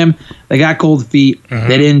SummerSlam, they got cold feet.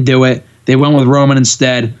 They didn't do it. They went with Roman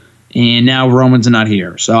instead, and now Roman's not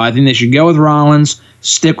here. So I think they should go with Rollins,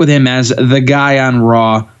 stick with him as the guy on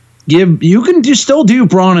Raw. You can still do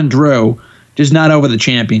Braun and Drew, just not over the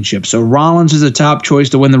championship. So Rollins is a top choice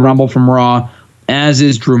to win the Rumble from Raw, as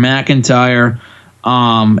is Drew McIntyre.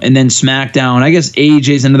 And then SmackDown, I guess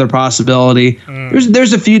AJ's another possibility.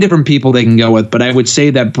 There's a few different people they can go with, but I would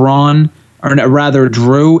say that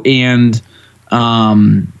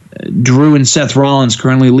Drew and Seth Rollins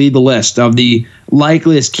currently lead the list of the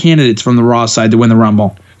likeliest candidates from the Raw side to win the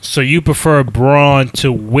Rumble. So you prefer Braun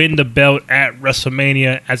to win the belt at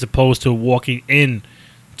WrestleMania as opposed to walking in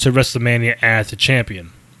to WrestleMania as a champion?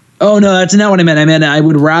 Oh no, that's not what I meant. I meant I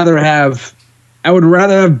would rather have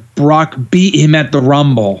Brock beat him at the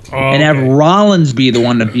Rumble and have Rollins be the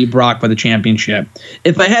one to beat Brock for the championship.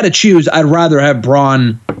 If I had to choose, I'd rather have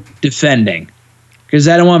Braun defending, because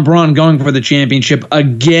I don't want Braun going for the championship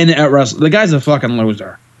again at Wrestle. The guy's a fucking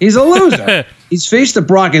loser. He's a loser. He's faced to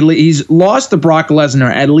Brock. He's lost to Brock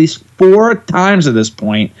Lesnar at least 4 times at this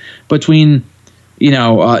point, between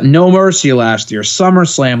No Mercy last year,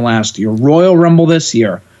 SummerSlam last year, Royal Rumble this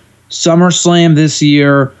year, SummerSlam this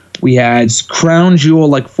year. We had Crown Jewel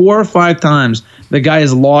like 4 or 5 times. The guy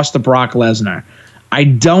has lost to Brock Lesnar. I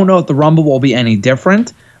don't know if the Rumble will be any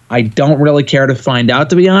different. I don't really care to find out,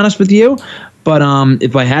 to be honest with you. But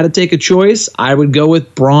if I had to take a choice, I would go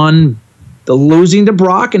with Braun losing to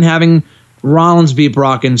Brock and having Rollins beat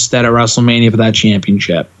Brock instead at WrestleMania for that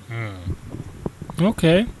championship.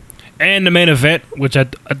 Okay. And the main event, which I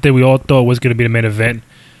think we all thought was going to be the main event.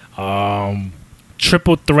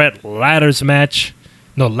 Triple threat ladders match.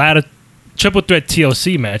 Triple threat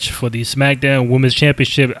TLC match for the SmackDown Women's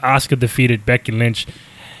Championship. Asuka defeated Becky Lynch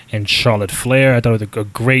and Charlotte Flair. I thought it was a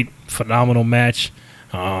great, phenomenal match.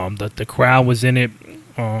 The crowd was in it.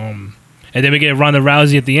 And then we get Ronda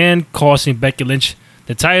Rousey at the end, costing Becky Lynch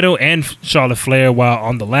the title and Charlotte Flair while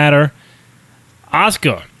on the ladder.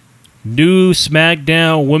 Asuka, new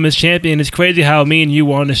SmackDown Women's Champion. It's crazy how me and you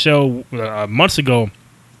were on the show months ago.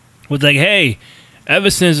 Was like, hey, ever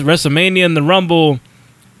since WrestleMania and the Rumble,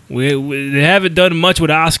 they haven't done much with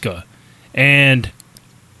Asuka. And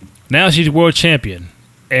now she's world champion.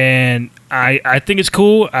 And I think it's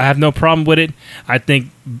cool. I have no problem with it. I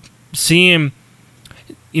think seeing,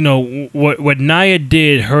 what Nia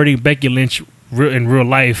did hurting Becky Lynch in real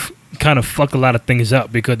life kind of fucked a lot of things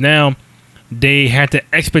up, because now they had to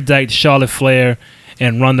expedite Charlotte Flair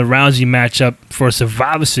and Ronda Rousey matchup for a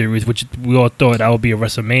Survivor Series, which we all thought that would be a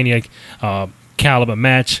WrestleMania caliber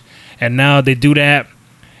match. And now they do that.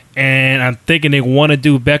 And I'm thinking they want to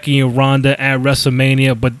do Becky and Ronda at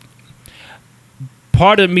WrestleMania, but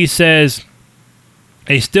part of me says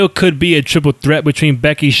it still could be a triple threat between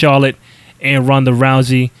Becky, Charlotte, and Ronda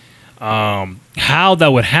Rousey. How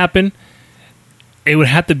that would happen, it would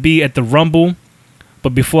have to be at the Rumble. But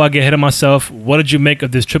before I get ahead of myself, what did you make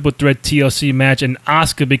of this triple threat TLC match and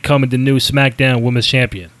Asuka becoming the new SmackDown Women's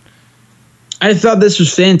Champion? I thought this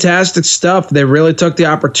was fantastic stuff. They really took the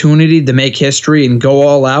opportunity to make history and go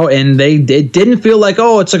all out, and it didn't feel like,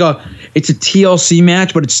 it's a TLC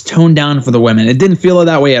match, but it's toned down for the women. It didn't feel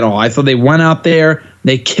that way at all. I thought they went out there,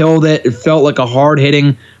 they killed it. It felt like a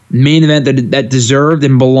hard-hitting main event that deserved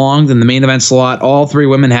and belonged in the main event slot. All 3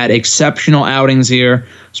 women had exceptional outings here,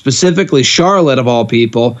 specifically Charlotte of all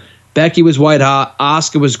people. Becky was white hot.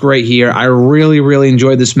 Asuka was great here. I really, really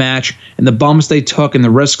enjoyed this match and the bumps they took and the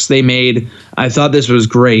risks they made. I thought this was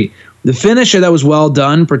great. The finisher that was well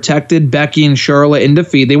done protected Becky and Charlotte in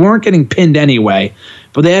defeat. They weren't getting pinned anyway,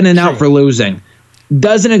 but they had an out for losing.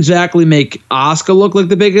 Doesn't exactly make Asuka look like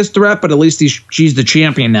the biggest threat, but at least she's the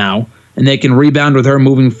champion now, and they can rebound with her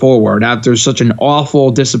moving forward after such an awful,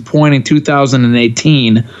 disappointing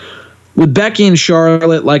 2018. With Becky and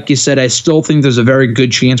Charlotte, like you said, I still think there's a very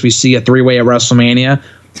good chance we see a 3-way at WrestleMania.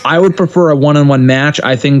 I would prefer a 1-on-1 match.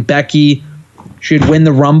 I think Becky should win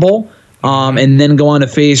the Rumble and then go on to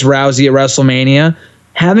face Rousey at WrestleMania.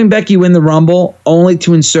 Having Becky win the Rumble only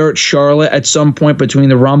to insert Charlotte at some point between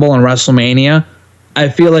the Rumble and WrestleMania, I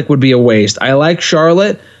feel like would be a waste. I like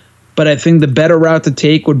Charlotte, but I think the better route to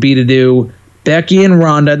take would be to do Becky and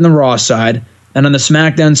Ronda on the Raw side, and on the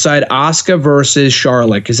SmackDown side, Asuka versus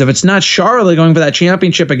Charlotte. Because if it's not Charlotte going for that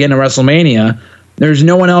championship again at WrestleMania, there's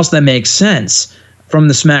no one else that makes sense from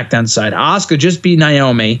the SmackDown side. Asuka just beat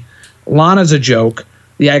Naomi. Lana's a joke.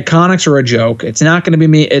 The Iconics are a joke. It's not going to be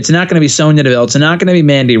me. It's not going to be Sonya Deville. It's not going to be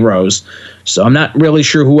Mandy Rose. So I'm not really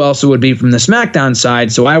sure who else it would be from the SmackDown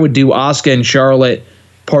side. So I would do Asuka and Charlotte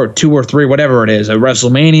part 2 or 3, whatever it is, at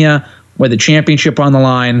WrestleMania with the championship on the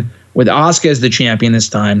line, with Asuka as the champion this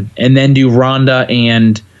time, and then do Ronda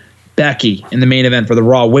and Becky in the main event for the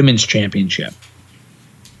Raw Women's Championship.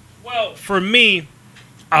 Well, for me,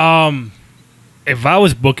 if I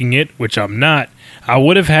was booking it, which I'm not, I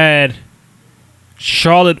would have had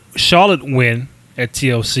Charlotte win at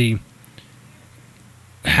TLC,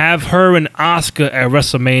 have her and Asuka at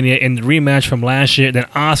WrestleMania in the rematch from last year, then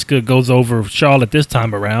Asuka goes over Charlotte this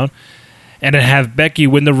time around, and then have Becky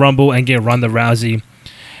win the Rumble and get Ronda Rousey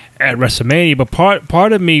at WrestleMania. But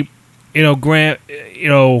part of me, Grant,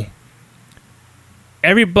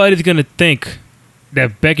 everybody's going to think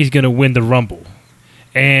that Becky's going to win the Rumble.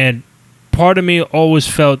 And part of me always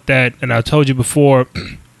felt that, and I told you before,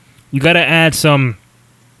 you got to add some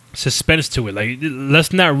suspense to it. Like,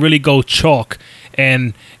 let's not really go chalk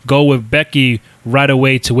and go with Becky right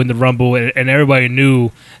away to win the Rumble, and everybody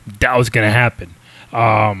knew that was going to happen.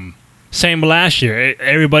 Same last year.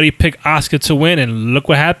 Everybody picked Asuka to win, and look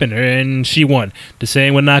what happened, and she won. The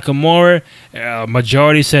same with Nakamura.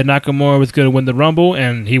 Majority said Nakamura was going to win the Rumble,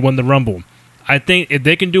 and he won the Rumble. I think if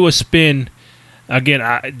they can do a spin, again,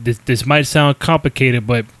 this might sound complicated,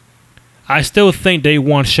 but I still think they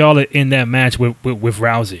want Charlotte in that match with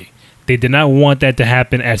Rousey. They did not want that to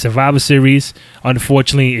happen at Survivor Series.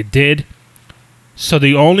 Unfortunately, it did. So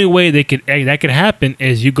the only way that could happen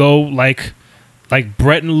is you go like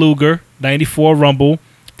Brett and Luger, 94 Rumble.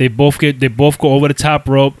 They both go over the top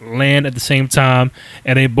rope, land at the same time,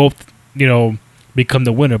 and they both, become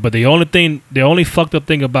the winner. But the only fucked up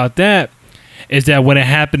thing about that is that when it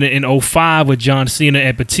happened in 2005 with John Cena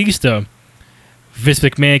and Batista, Vince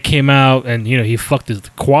McMahon came out and he fucked his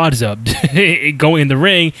quads up going in the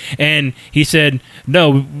ring, and he said,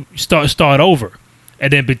 "No, start over."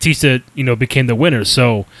 And then Batista, became the winner.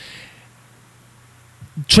 So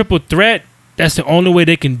triple threat, that's the only way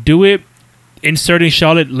they can do it. Inserting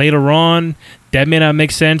Charlotte later on, that may not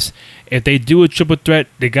make sense. If they do a triple threat,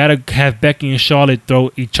 they gotta have Becky and Charlotte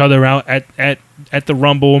throw each other out at the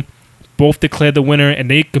Rumble, both declare the winner,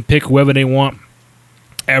 and they can pick whoever they want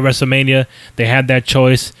at WrestleMania. They have that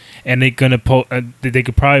choice, and they could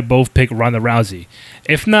probably both pick Ronda Rousey.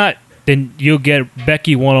 If not, then you'll get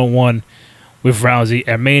Becky 1-on-1 with Rousey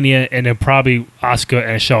at Mania, and then probably Asuka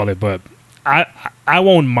and Charlotte. But I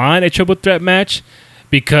won't mind a triple threat match,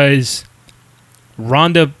 because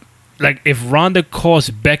Ronda, if Ronda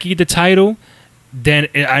costs Becky the title, then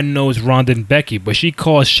I know it's Ronda and Becky. But she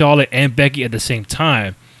calls Charlotte and Becky at the same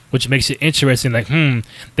time, which makes it interesting.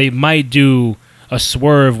 They might do a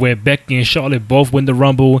swerve where Becky and Charlotte both win the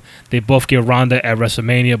Rumble. They both get Ronda at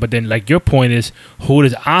WrestleMania. But then, your point is, who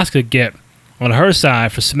does Asuka get on her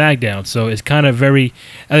side for SmackDown? So it's kind of very...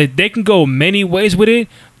 they can go many ways with it.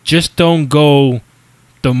 Just don't go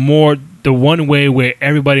the one way where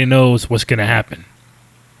everybody knows what's going to happen.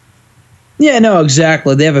 Yeah, no,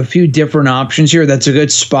 exactly. They have a few different options here. That's a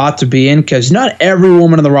good spot to be in, because not every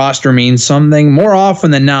woman on the roster means something. More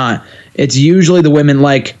often than not, it's usually the women.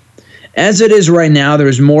 As it is right now,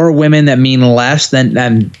 there's more women that mean less than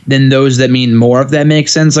those that mean more, if that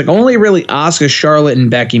makes sense. Only really Asuka, Charlotte, and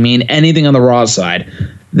Becky mean anything on the Raw side.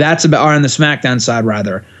 Or on the SmackDown side,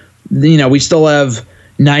 rather. We still have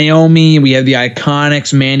Naomi, we have the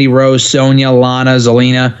Iconics, Mandy Rose, Sonya, Lana,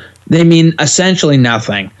 Zelina. They mean essentially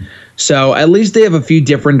nothing. So at least they have a few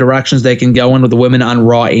different directions they can go in with the women on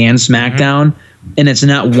Raw and SmackDown, and it's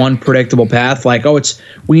not one predictable path.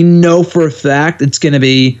 We know for a fact it's going to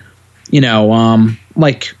be,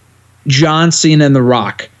 John Cena and The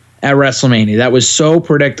Rock at WrestleMania. That was so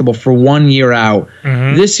predictable for 1 year out.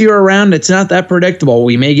 This year around, it's not that predictable.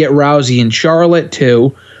 We may get Rousey and Charlotte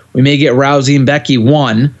 2. We may get Rousey and Becky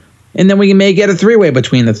 1. And then we may get a 3-way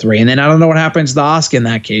between the 3. And then I don't know what happens to Asuka in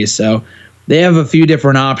that case. So they have a few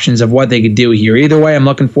different options of what they could do here. Either way, I'm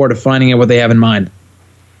looking forward to finding out what they have in mind.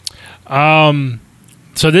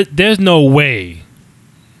 So there's no way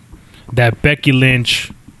that Becky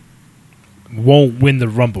Lynch won't win the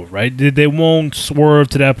Rumble, right? They won't swerve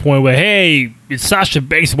to that point where, hey, Sasha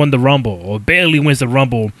Banks won the Rumble or Bayley wins the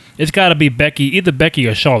Rumble. It's got to be either Becky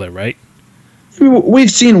or Charlotte, right? We've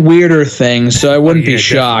seen weirder things, so I wouldn't be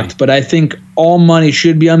shocked. Definitely. But I think all money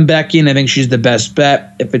should be on Becky, and I think she's the best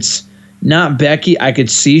bet. If it's not Becky, I could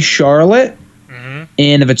see Charlotte.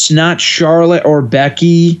 And if it's not Charlotte or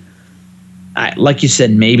Becky, like you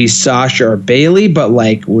said, maybe Sasha or Bayley. But,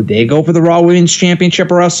 would they go for the Raw Women's Championship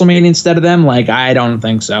or WrestleMania instead of them? I don't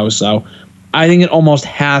think so. So I think it almost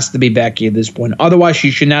has to be Becky at this point. Otherwise,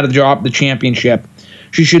 she should not have dropped the championship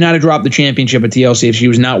She should not have dropped the championship at TLC if she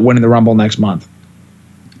was not winning the Rumble next month.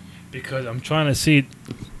 Because I'm trying to see,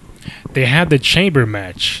 they have the chamber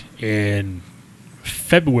match in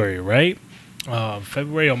February, right?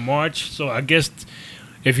 February or March. So I guess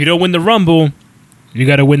if you don't win the Rumble, you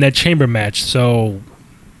got to win that chamber match. So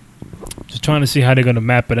just trying to see how they're going to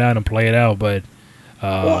map it out and play it out. But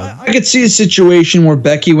I could see a situation where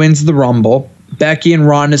Becky wins the Rumble, Becky and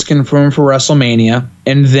Ronda's confirmed for WrestleMania,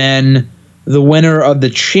 and then the winner of the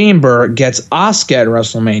Chamber gets Asuka at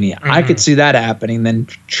WrestleMania. Mm-hmm. I could see that happening. Then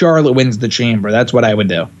Charlotte wins the Chamber. That's what I would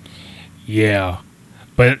do. Yeah,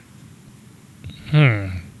 but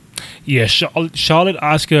yeah, Charlotte,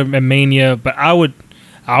 Asuka at Mania. But I would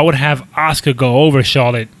have Asuka go over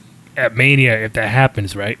Charlotte at Mania if that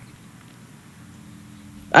happens, right?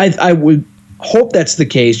 I would hope that's the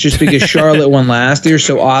case, just because Charlotte won last year,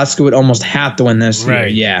 so Asuka would almost have to win this year.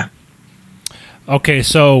 Yeah. Okay,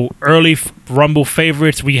 so early Rumble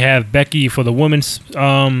favorites, we have Becky for the women's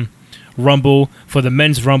Rumble. For the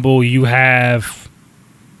men's Rumble, you have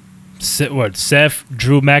Seth,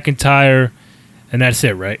 Drew McIntyre, and that's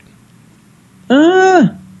it, right?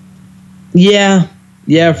 Yeah.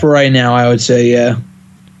 For right now, I would say yeah.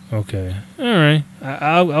 Okay, all right.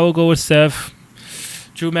 I will go with Seth.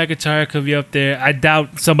 Drew McIntyre could be up there. I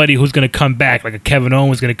doubt somebody who's going to come back, like a Kevin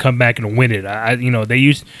Owens, going to come back and win it.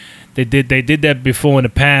 They did that before in the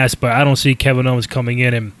past, but I don't see Kevin Owens coming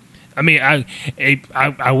in. And I mean,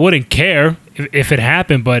 I wouldn't care if it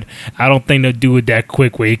happened, but I don't think they'll do it that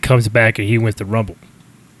quick where he comes back and he wins the Rumble.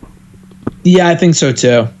 Yeah, I think so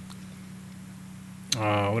too.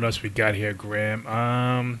 What else we got here,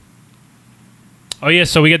 Graham? Oh yeah,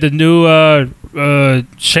 so we got the new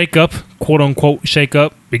shake-up, quote-unquote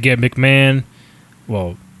shake-up. We get McMahon,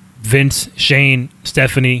 Vince, Shane,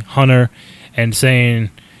 Stephanie, Hunter, and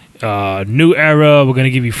saying, new era, we're going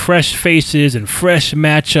to give you fresh faces and fresh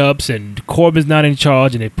matchups, and Corbin's not in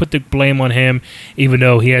charge, and they put the blame on him, even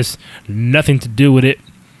though he has nothing to do with it.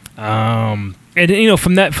 And,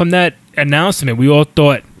 from that announcement, we all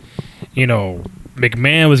thought,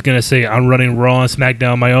 McMahon was going to say, I'm running Raw and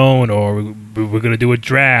SmackDown on my own, or we're going to do a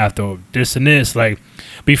draft, or this and this. Like,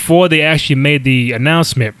 before they actually made the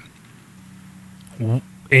announcement,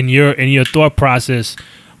 in your thought process,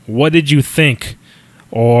 what did you think,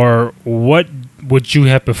 or what would you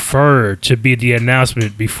have preferred to be the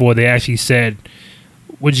announcement before they actually said,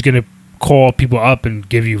 we're just going to call people up and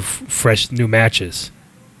give you fresh new matches?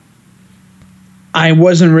 I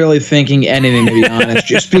wasn't really thinking anything, to be honest,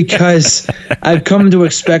 just because I've come to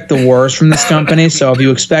expect the worst from this company. So if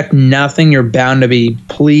you expect nothing, you're bound to be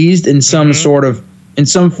pleased in some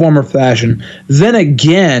form or fashion. Then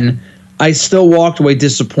again, I still walked away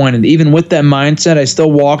disappointed. Even with that mindset, I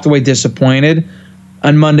still walked away disappointed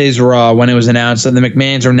on Monday's Raw when it was announced that the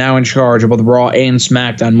McMahons are now in charge of both Raw and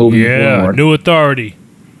SmackDown moving forward. New authority.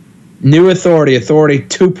 Authority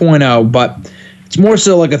 2.0, but it's more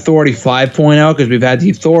so like Authority 5.0 because we've had the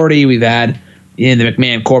Authority, we've had the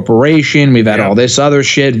McMahon Corporation, we've had all this other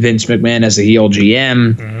shit. Vince McMahon as a heel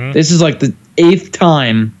GM. Mm-hmm. This is like the 8th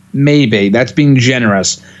time, maybe, that's being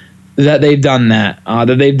generous, that they've done that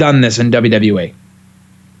they've done this in WWE.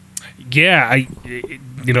 Yeah,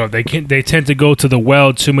 they tend to go to the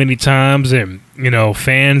well too many times, and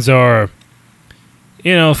fans will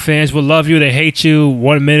love you, they hate you.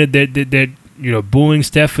 1 minute they're booing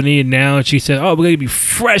Stephanie, and now she said, "Oh, we're gonna be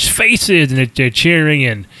fresh faces," and they're cheering,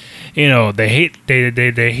 and they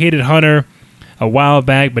hated Hunter a while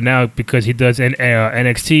back, but now because he does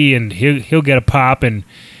NXT, and he'll get a pop, and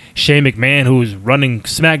Shane McMahon, who's running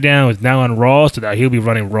SmackDown, is now on Raw, so that he'll be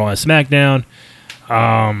running Raw and SmackDown.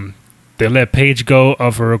 They let Paige go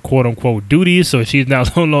of her quote-unquote duties, so she's now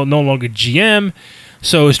no longer GM.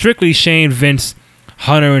 So strictly Shane, Vince,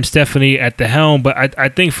 Hunter, and Stephanie at the helm. But I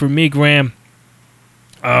think for me, Graham,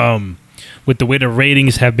 with the way the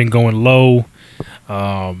ratings have been going low,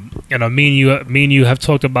 me and you have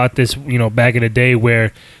talked about this, back in the day,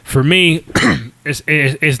 where for me,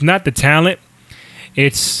 it's not the talent,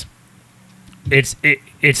 it's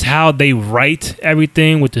how they write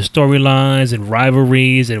everything with the storylines and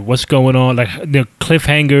rivalries and what's going on, like the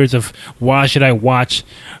cliffhangers of why should I watch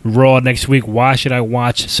Raw next week, why should I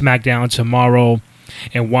watch SmackDown tomorrow,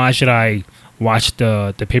 and why should I watch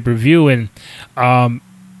the pay-per-view. And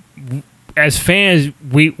as fans,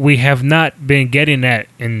 we have not been getting that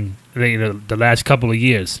in the last couple of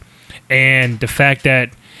years. And the fact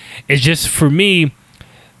that it's just, for me,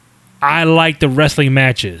 I like the wrestling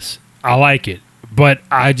matches. I like it. But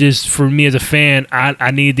for me as a fan,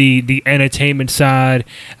 I need the entertainment side.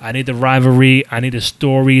 I need the rivalry. I need the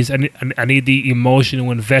stories. I need the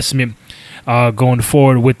emotional investment going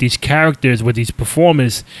forward with these characters, with these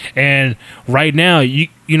performers. And right now, you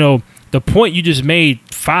know, the point you just made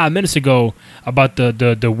 5 minutes ago about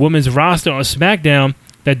the women's roster on SmackDown,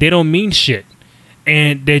 that they don't mean shit,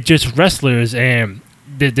 and they're just wrestlers, and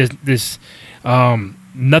there's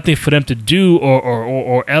nothing for them to do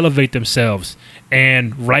or elevate themselves.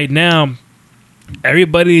 And right now,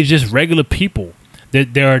 everybody is just regular people.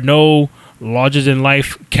 There are no larger than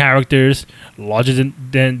life characters, larger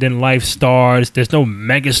than life stars. There's no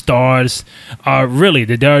mega stars. Really,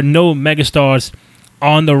 there are no mega stars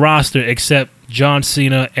on the roster except John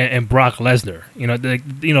Cena and Brock Lesnar.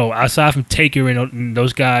 You know, aside from Taker and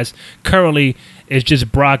those guys, currently it's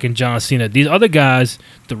just Brock and John Cena. These other guys,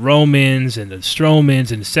 the Romans and the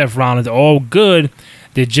Strowmans and Seth Rollins, are all good.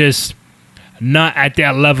 They're just not at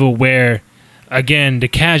that level where, again, the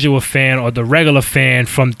casual fan or the regular fan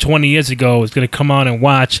from 20 years ago is going to come on and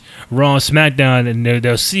watch Raw and SmackDown, and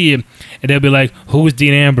they'll see him, and they'll be like, who's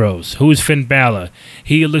Dean Ambrose? Who's Finn Balor?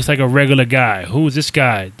 He looks like a regular guy. Who's this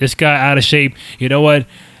guy? This guy out of shape. You know what?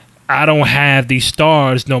 I don't have these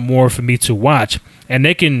stars no more for me to watch. And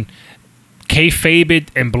they can kayfabe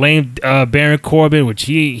it and blame Baron Corbin, which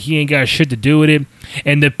he ain't got shit to do with it.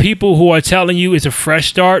 And the people who are telling you it's a fresh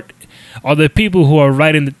start are the people who are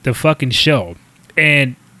writing the fucking show.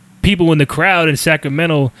 And people in the crowd in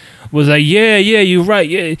Sacramento was like, yeah, you're right,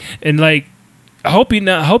 yeah. And like, I hope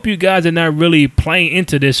you guys are not really playing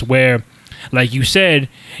into this where, like you said,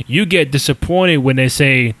 you get disappointed when they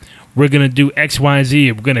say we're gonna do X, Y, and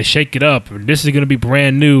Z, we're gonna shake it up, this is gonna be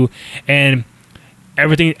brand new, and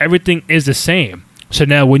everything is the same. So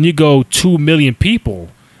now when you go 2 million people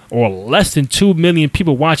or less than 2 million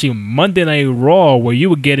people watching Monday Night Raw, where you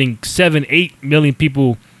were getting 7-8 million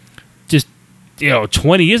people just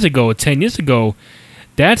 20 years ago or 10 years ago,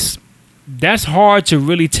 that's hard to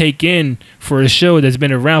really take in for a show that's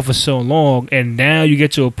been around for so long. And now you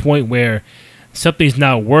get to a point where something's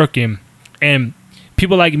not working, and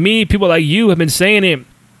people like me, people like you have been saying it.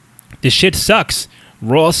 The shit sucks.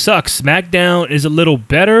 Raw sucks. SmackDown is a little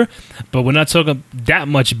better, but we're not talking that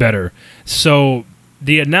much better. So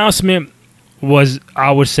the announcement was, I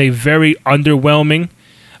would say, very underwhelming.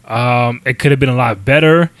 It could have been a lot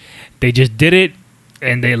better. They just did it,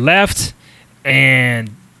 and they left, and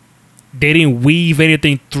they didn't weave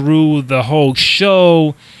anything through the whole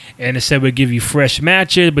show. And it said we'll give you fresh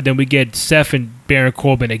matches, but then we get Seth and Baron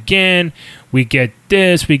Corbin again. We get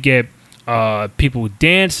this. We get people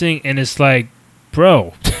dancing, and it's like,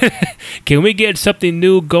 bro, can we get something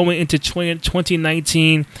new going into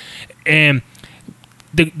 2019? And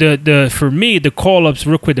the for me, the call-ups,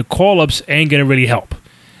 real quick, the call-ups ain't gonna really help.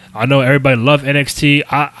 I know everybody love NXT.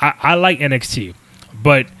 I like NXT,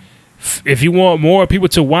 but if you want more people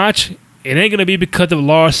to watch, it ain't gonna be because of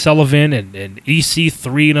Lars Sullivan and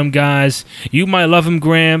EC3 and them guys. You might love them,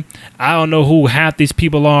 Graham. I don't know who half these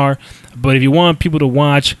people are, but if you want people to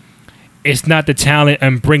watch, it's not the talent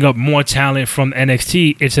and bring up more talent from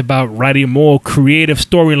NXT. It's about writing more creative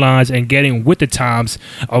storylines and getting with the times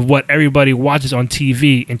of what everybody watches on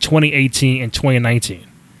TV in 2018 and 2019.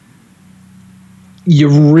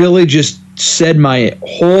 You really just said my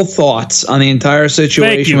whole thoughts on the entire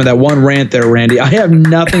situation with that one rant there, Randy. I have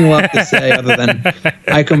nothing left to say other than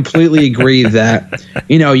I completely agree that,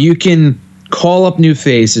 you can call up new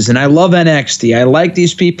faces, and I love NXT. I like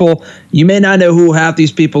these people. You may not know who half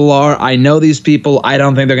these people are. I know these people. I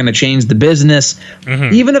don't think they're going to change the business.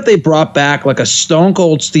 Mm-hmm. Even if they brought back like a Stone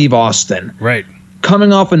Cold Steve Austin, right,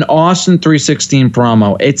 coming off an Austin 316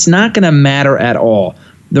 promo, it's not going to matter at all.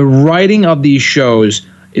 The writing of these shows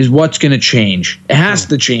is what's going to change. It has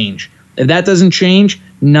to change. If that doesn't change,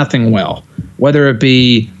 nothing will. Whether it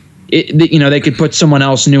be, they could put someone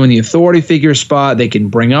else new in the authority figure spot. They can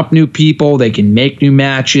bring up new people. They can make new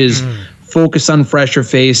matches, focus on fresher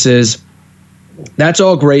faces. That's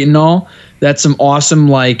all great and all. That's some awesome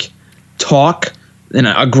talk and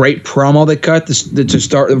a great promo they cut to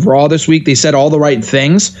start Raw this week. They said all the right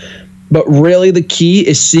things. But really the key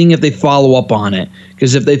is seeing if they follow up on it.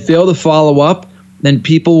 Because if they fail to follow up, then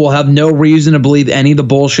people will have no reason to believe any of the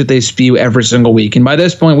bullshit they spew every single week. And by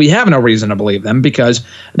this point, we have no reason to believe them because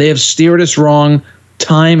they have steered us wrong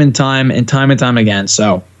time and time again.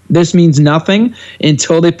 So this means nothing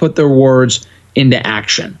until they put their words into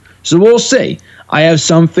action. So we'll see. I have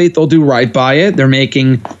some faith they'll do right by it.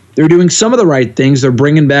 They're doing some of the right things. They're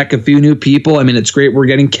bringing back a few new people. I mean, it's great. We're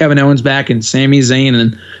getting Kevin Owens back and Sami Zayn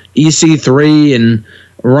and EC3 and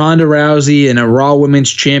Ronda Rousey in a Raw Women's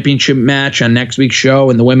Championship match on next week's show,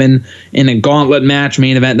 and the women in a gauntlet match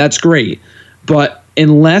main event. That's great. But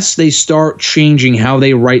unless they start changing how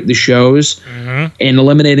they write the shows and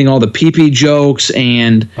eliminating all the PP jokes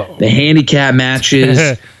and the handicap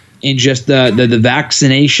matches and just the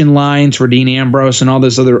vaccination lines for Dean Ambrose and all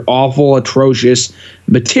this other awful, atrocious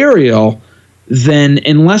material, then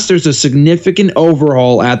unless there's a significant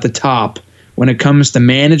overhaul at the top when it comes to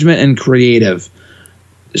management and creative,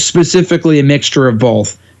 specifically a mixture of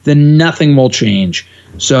both, then nothing will change.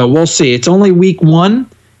 So we'll see. It's only week 1.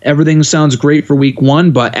 Everything sounds great for week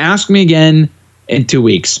 1, but ask me again in 2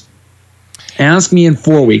 weeks. Ask me in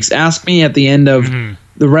 4 weeks. Ask me at the end of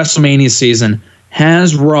the WrestleMania season.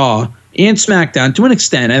 Has Raw and SmackDown, to an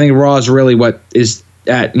extent, I think Raw is really what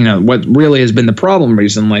really has been the problem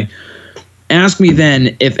recently. Ask me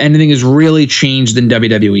then if anything has really changed in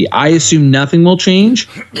WWE. I assume nothing will change.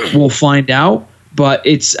 We'll find out. But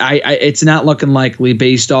it's not looking likely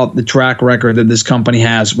based off the track record that this company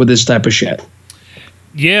has with this type of shit.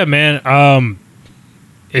 Yeah, man.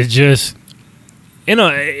 It's just,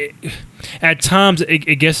 at times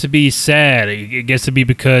it gets to be sad. It gets to be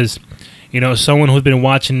because, someone who's been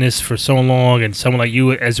watching this for so long, and someone like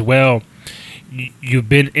you as well, you've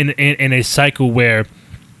been in a cycle where,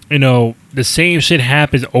 the same shit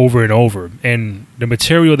happens over and over, and the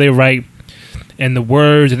material they write and the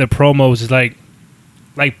words and the promos is like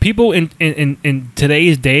people in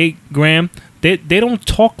today's day, Graham, they don't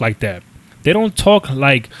talk like that. They don't talk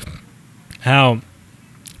like how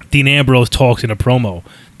Dean Ambrose talks in a promo.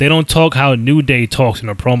 They don't talk how New Day talks in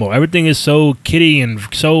a promo. Everything is so kiddie and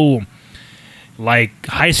so like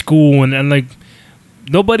high school, and like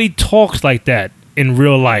nobody talks like that in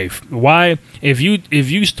real life. Why? If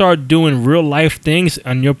you start doing real life things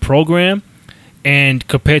on your program, and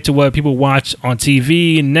compared to what people watch on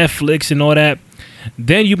TV and Netflix and all that,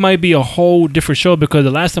 then you might be a whole different show, because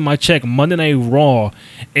the last time I checked, Monday Night Raw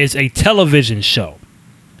is a television show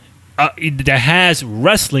that has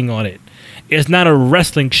wrestling on it. It's not a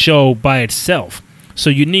wrestling show by itself. So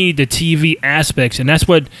you need the TV aspects, and that's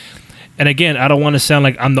what, and again, I don't want to sound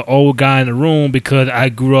like I'm the old guy in the room because I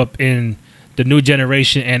grew up in the new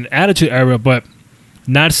generation and attitude era, but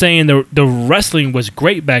not saying the wrestling was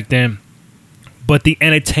great back then, but the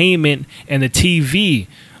entertainment and the TV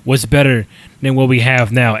was better than what we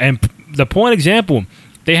have now. And the point example,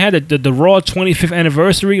 they had the Raw 25th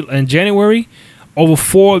anniversary in January. Over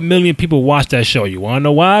 4 million people watched that show. You want to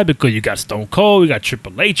know why? Because you got Stone Cold, you got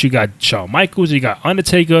Triple H, you got Shawn Michaels, you got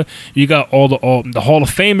Undertaker, you got all the Hall of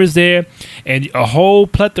Famers there, and a whole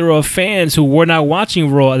plethora of fans who were not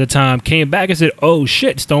watching Raw at the time came back and said, "Oh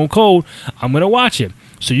shit, Stone Cold, I'm gonna watch it."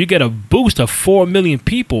 So you get a boost of 4 million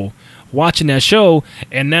people watching that show,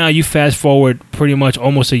 and now you fast forward pretty much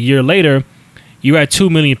almost a year later, you're at 2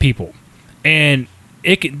 million people, and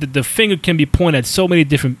the finger can be pointed at so many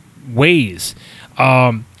different ways.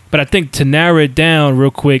 But I think to narrow it down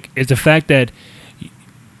real quick is the fact that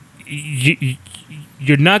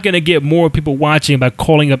you're not going to get more people watching by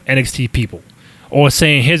calling up NXT people or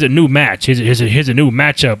saying, here's a new match, here's a new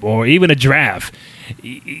matchup, or even a draft.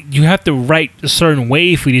 You have to write a certain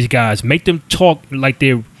way for these guys. Make them talk like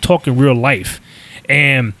they're talking real life,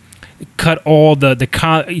 and cut all the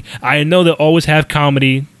I know they always have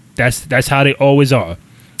comedy. That's how they always are.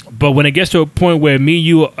 But when it gets to a point where me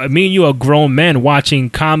and you are grown men watching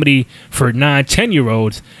comedy for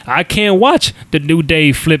 9-10-year-olds, I can't watch the New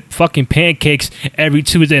Day flip fucking pancakes every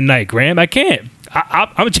Tuesday night, Graham. I can't.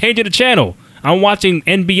 I'm changing the channel. I'm watching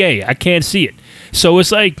NBA. I can't see it. So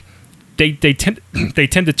it's like they tend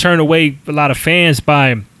to turn away a lot of fans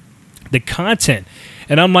by the content,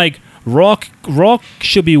 and I'm like, Raw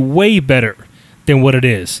should be way better than what it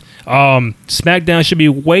is. SmackDown should be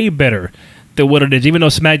way better than what it is, even though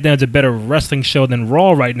SmackDown's a better wrestling show than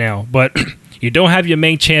Raw right now. But you don't have your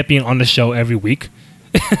main champion on the show every week.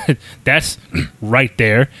 That's right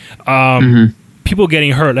there. People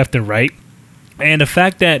getting hurt left and right. And the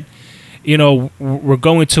fact that, we're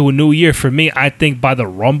going to a new year, for me, I think by the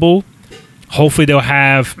Rumble, hopefully they'll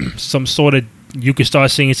have some sort of, you can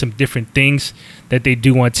start seeing some different things that they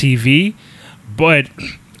do on TV. But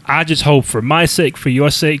I just hope, for my sake, for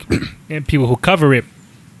your sake, and people who cover it,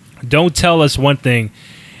 don't tell us one thing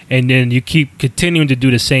and then you keep continuing to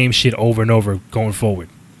do the same shit over and over going forward.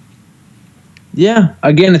 Yeah,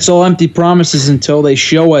 again, it's all empty promises until they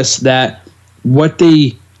show us that what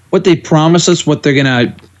they promise us, what they're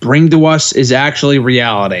gonna bring to us, is actually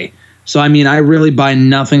reality. So, I mean, I really buy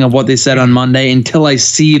nothing of what they said on Monday until I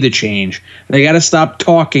see the change. They got to stop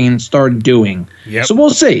talking and start doing. Yep. So we'll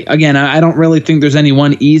see. Again, I don't really think there's any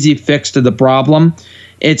one easy fix to the problem.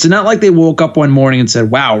 It's not like they woke up one morning and said,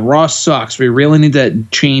 wow, Raw sucks. We really need to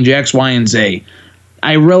change X, Y, and Z.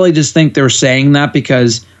 I really just think they're saying that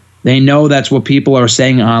because they know that's what people are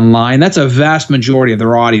saying online. That's a vast majority of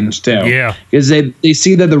their audience, too. Yeah. Because they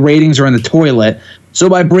see that the ratings are in the toilet. So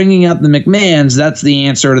by bringing up the McMahons, that's the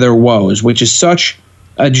answer to their woes, which is such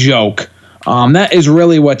a joke. That is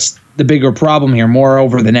really what's the bigger problem here,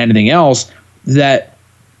 moreover than anything else, that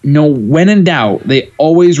when in doubt, they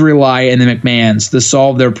always rely on the McMahons to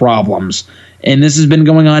solve their problems. And this has been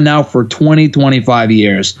going on now for 20, 25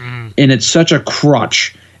 years. And it's such a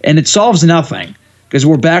crutch. And it solves nothing because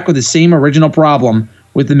we're back with the same original problem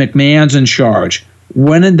with the McMahons in charge.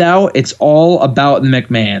 When in doubt, it's all about the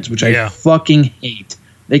McMahons, which I fucking hate.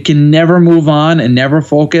 They can never move on and never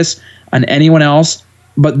focus on anyone else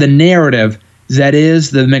but the narrative that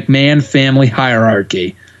is the McMahon family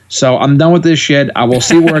hierarchy. So I'm done with this shit. I will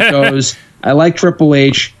see where it goes. I like Triple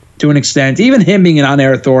H to an extent. Even him being an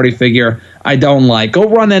on-air authority figure, I don't like. Go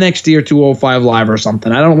run NXT or 205 Live or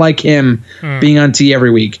something. I don't like him being on TV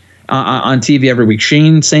every week.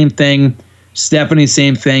 Shane, same thing. Stephanie,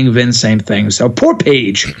 same thing. Vince, same thing. So poor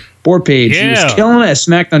Paige. Yeah. She was killing it at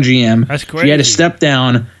SmackDown GM. That's crazy. She had to step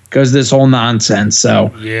down because of this whole nonsense.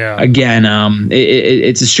 So again,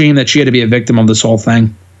 it's a shame that she had to be a victim of this whole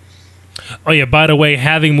thing. Oh yeah. By the way,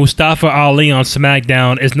 having Mustafa Ali on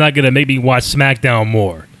SmackDown is not gonna make me watch SmackDown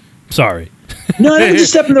more. Sorry. No, it's a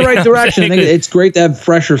step in the right direction. I think it's great to have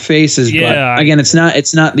fresher faces, but again, it's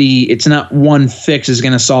not one fix is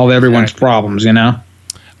going to solve everyone's problems. You know.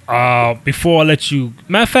 Before I let you,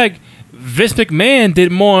 matter of fact, Vince McMahon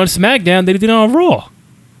did more on SmackDown than he did on Raw.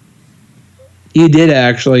 He did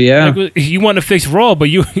actually, yeah. Like, you want to fix Raw, but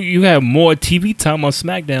you have more TV time on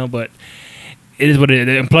SmackDown. But it is what it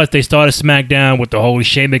is. And plus, they started SmackDown with the whole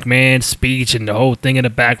Shane McMahon speech and the whole thing in the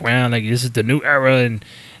background. Like, this is the new era, and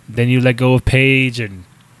then you let go of Paige. And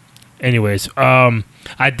anyways,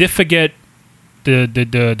 I did forget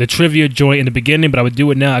the trivia joint in the beginning, but I would do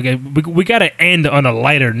it now. Again, we got to end on a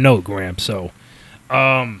lighter note, Graham. So,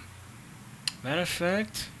 matter of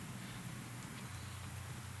fact,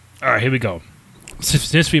 all right, here we go.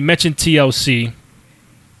 Since we mentioned TLC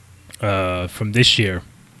from this year,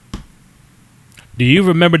 do you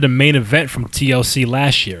remember the main event from TLC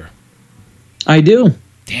last year? I do.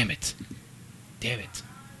 Damn it.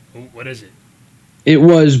 What is it? It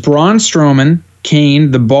was Braun Strowman,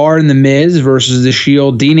 Kane, The Bar, and The Miz versus The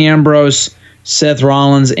Shield, Dean Ambrose, Seth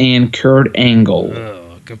Rollins, and Kurt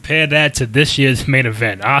Angle. Compare that to this year's main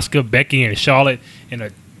event. Asuka, Becky, and Charlotte in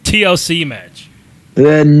a TLC match.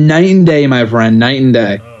 Night and day, my friend. Night and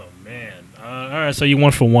day. Oh, man. All right, so you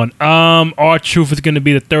 1 for 1. R-Truth is going to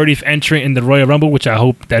be the 30th entrant in the Royal Rumble, which I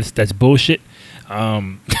hope that's bullshit.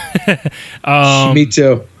 Me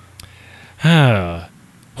too.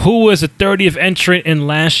 Who was the 30th entrant in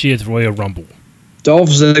last year's Royal Rumble? Dolph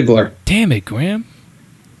Ziggler. Damn it, Graham.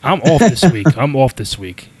 I'm off this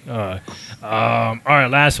week. All right,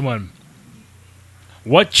 last one.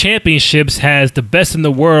 What championships has the best in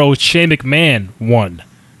the world Shane McMahon won?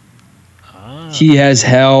 He has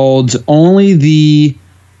held only the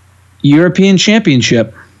European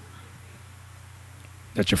Championship.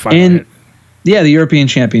 That's your final answer? Yeah, the European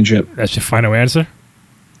Championship. That's your final answer?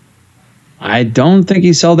 I don't think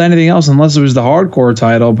he's held anything else unless it was the hardcore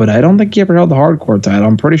title, but I don't think he ever held the hardcore title.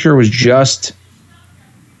 I'm pretty sure it was just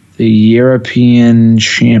the European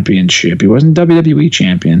Championship. He wasn't WWE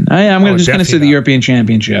champion. I'm just going to say the European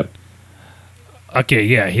Championship. Okay,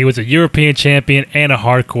 yeah. He was a European champion and a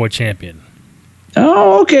hardcore champion.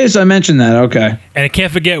 Oh, okay. So I mentioned that. Okay. And I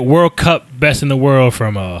can't forget World Cup best in the world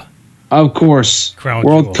from of course. Crown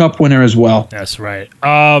World Jewel. Cup winner as well. That's right.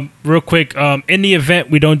 Real quick, in the event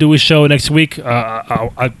we don't do a show next week,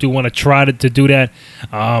 I do want to try to do that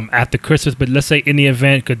after Christmas. But let's say in the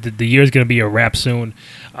event, because the year's going to be a wrap soon.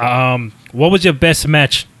 What was your best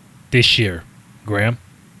match this year, Graham?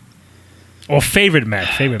 Or favorite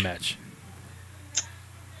match?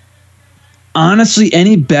 Honestly,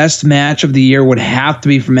 any best match of the year would have to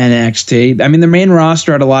be from NXT. I mean, the main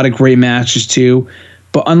roster had a lot of great matches too.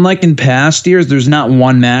 But unlike in past years, there's not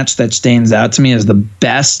one match that stands out to me as the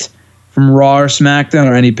best from Raw or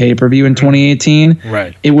SmackDown or any pay-per-view in 2018.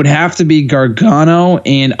 Right. It would have to be Gargano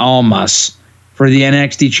and Almas for the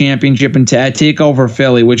NXT Championship and TakeOver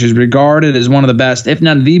Philly, which is regarded as one of the best, if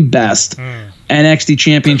not the best, NXT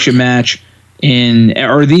Championship match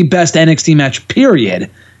or the best NXT match,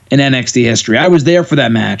 period, in NXT history. I was there for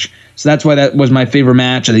that match, so that's why that was my favorite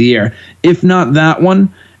match of the year. If not that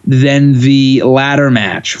one, than the ladder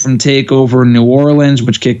match from TakeOver New Orleans,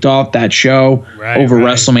 which kicked off that show over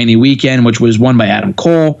WrestleMania weekend, which was won by Adam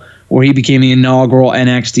Cole, where he became the inaugural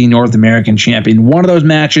NXT North American champion. One of those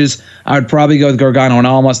matches, I would probably go with Gargano and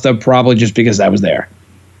Almas, though, probably just because I was there.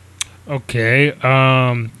 Okay.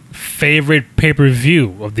 Favorite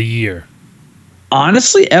pay-per-view of the year?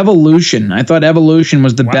 Honestly, Evolution. I thought Evolution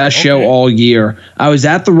was the best show all year. I was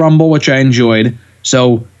at the Rumble, which I enjoyed.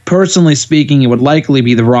 So, personally speaking, it would likely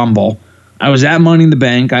be the Rumble. I was at Money in the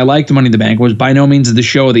Bank. I liked Money in the Bank. It was by no means the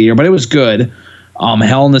show of the year, but it was good.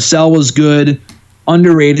 Hell in a Cell was good.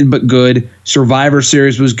 Underrated, but good. Survivor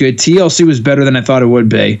Series was good. TLC was better than I thought it would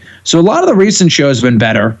be. So, a lot of the recent shows have been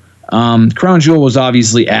better. Crown Jewel was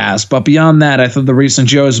obviously ass, but beyond that, I thought the recent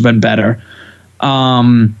shows have been better.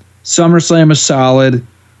 SummerSlam was solid.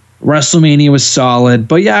 WrestleMania was solid.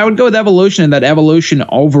 But yeah, I would go with Evolution, and that Evolution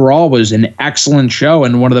overall was an excellent show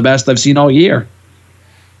and one of the best I've seen all year.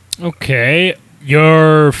 Okay.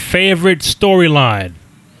 Your favorite storyline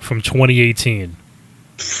from 2018?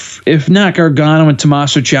 If not Gargano and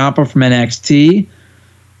Tommaso Ciampa from NXT,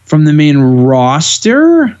 from the main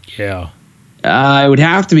roster, yeah, it would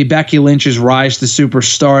have to be Becky Lynch's rise to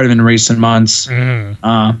superstardom in recent months.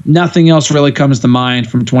 Nothing else really comes to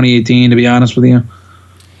mind from 2018, to be honest with you.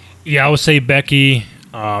 Yeah, I would say Becky.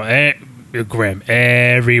 Graham,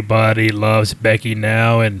 everybody loves Becky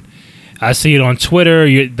now, and I see it on Twitter.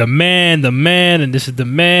 The man, and this is the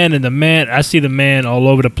man, and the man. I see the man all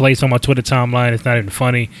over the place on my Twitter timeline. It's not even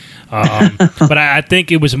funny. But I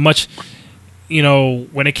think it was much,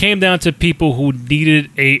 when it came down to people who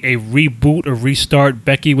needed a reboot or restart,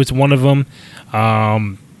 Becky was one of them.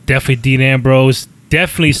 Definitely Dean Ambrose.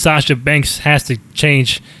 Definitely Sasha Banks has to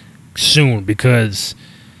change soon because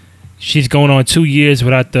she's going on 2 years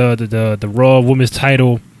without the Raw Women's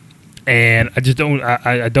title. And I just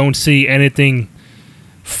don't see anything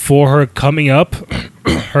for her coming up,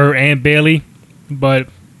 her and Bayley. But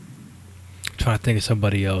I'm trying to think of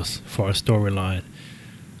somebody else for a storyline.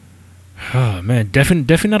 Oh man,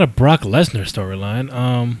 definitely not a Brock Lesnar storyline.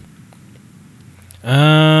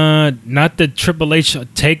 Not the Triple H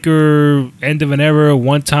Taker end of an era,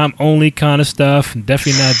 one time only kind of stuff.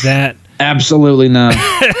 Definitely not that. Absolutely not.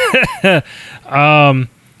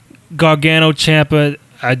 Gargano Ciampa.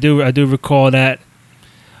 I do recall that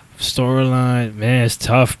storyline. Man, it's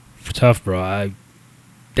tough, bro.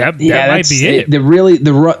 That might be it.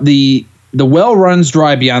 The well runs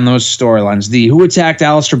dry beyond those storylines. The who attacked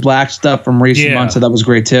Aleister Black stuff from recent months, so that was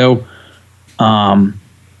great too.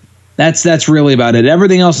 That's really about it.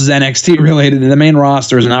 Everything else is NXT related. The main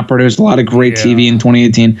roster has not produced a lot of great TV in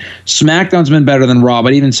 2018. SmackDown's been better than Raw,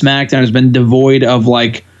 but even SmackDown has been devoid of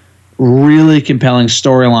really compelling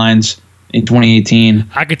storylines in 2018.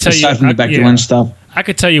 I could tell aside from the Becky Lynch stuff. I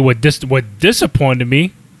could tell you what disappointed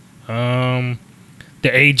me. The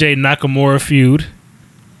AJ Nakamura feud.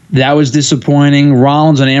 That was disappointing.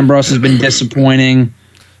 Rollins and Ambrose has been disappointing.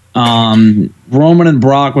 Roman and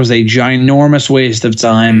Brock was a ginormous waste of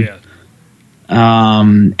time.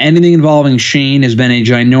 Anything involving Shane has been a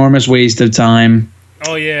ginormous waste of time.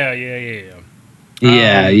 Oh yeah.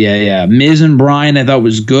 Miz and Bryan I thought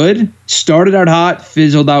was good. Started out hot,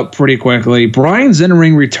 fizzled out pretty quickly. Bryan's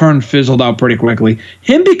in-ring return fizzled out pretty quickly.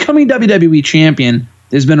 Him becoming WWE champion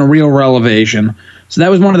has been a real revelation. So that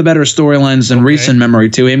was one of the better storylines in recent memory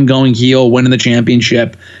too. Him going heel, winning the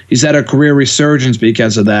championship. He's had a career resurgence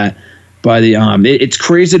because of that. But it's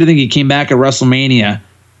crazy to think he came back at WrestleMania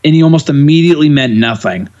and he almost immediately meant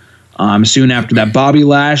nothing. Soon after that, Bobby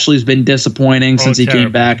Lashley's been disappointing since he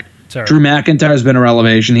came back. Drew McIntyre's been a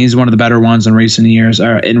revelation. He's one of the better ones in recent years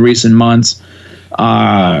or in recent months.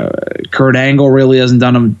 Kurt Angle really hasn't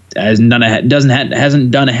done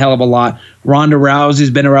a hell of a lot. Ronda Rousey's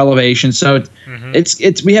been a revelation. So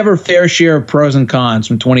it's we have our fair share of pros and cons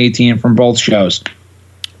from 2018 from both shows.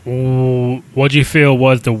 What do you feel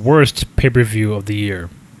was the worst pay-per-view of the year?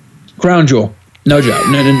 Crown Jewel. No doubt.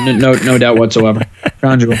 No doubt whatsoever.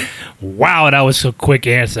 Crown Jewel. Wow, that was a quick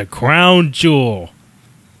answer. Crown Jewel.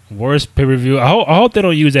 Worst pay-per-view. I hope they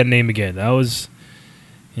don't use that name again. That was,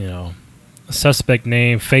 a suspect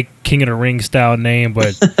name, fake King of the Ring style name,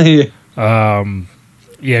 but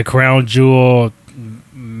Crown Jewel.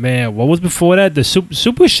 Man, what was before that? The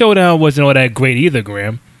Super Showdown wasn't all that great either,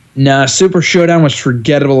 Graham. Nah, Super Showdown was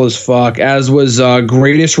forgettable as fuck, as was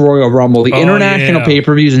Greatest Royal Rumble. The international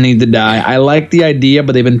pay-per-views need to die. I like the idea,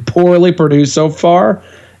 but they've been poorly produced so far,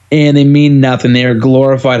 and they mean nothing. They are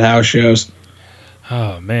glorified house shows.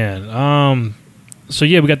 Oh, man. So,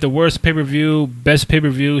 we got the worst pay-per-view, best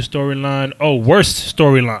pay-per-view storyline. Oh, worst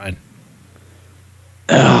storyline.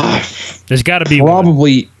 There's got to be one.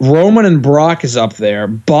 Probably Roman and Brock is up there.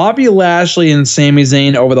 Bobby Lashley and Sami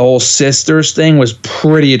Zayn over the whole sisters thing was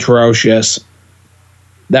pretty atrocious.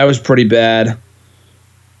 That was pretty bad.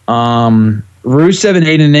 Rusev and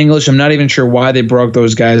Aiden English, I'm not even sure why they broke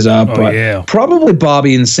those guys up. But probably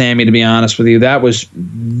Bobby and Sammy, to be honest with you. That was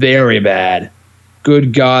very bad.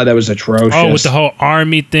 Good God, that was atrocious. Oh, with the whole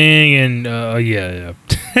army thing and yeah.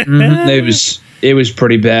 It was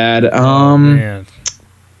pretty bad. Man.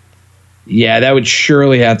 Yeah, that would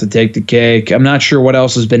surely have to take the cake. I'm not sure what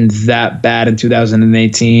else has been that bad in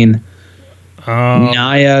 2018.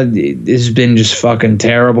 Nia has been just fucking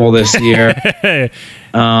terrible this year.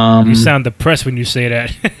 You sound depressed when you say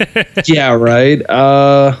that. Yeah, right.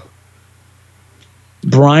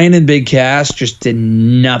 Brian and Big Cass just did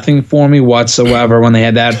nothing for me whatsoever when they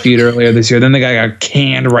had that feud earlier this year. Then the guy got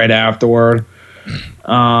canned right afterward.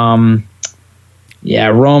 Yeah,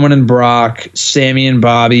 Roman and Brock, Sammy and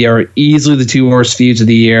Bobby are easily the two worst feuds of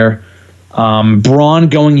the year. Braun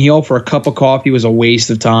going heel for a cup of coffee was a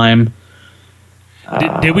waste of time.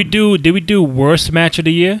 Did we do worst match of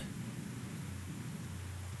the year?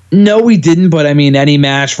 No, we didn't. But I mean, any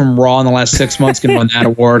match from Raw in the last 6 months can win that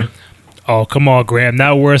award. Oh, come on, Graham.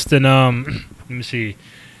 Not worse than let me see.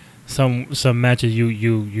 Some matches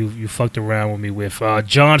you fucked around with me with.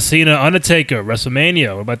 John Cena, Undertaker,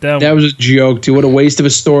 WrestleMania. What about that one? That was a joke, too. What a waste of a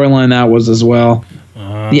storyline that was as well.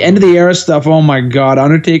 The end of the era stuff, oh my God.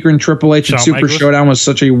 Undertaker and Triple H and Super Showdown was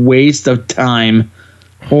such a waste of time.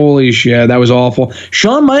 Holy shit, that was awful.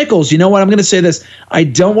 Shawn Michaels, you know what? I'm going to say this. I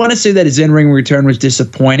don't want to say that his in-ring return was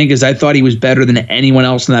disappointing because I thought he was better than anyone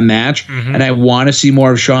else in that match, and I want to see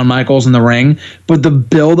more of Shawn Michaels in the ring. But the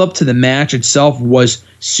build-up to the match itself was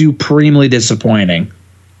supremely disappointing.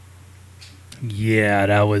 Yeah,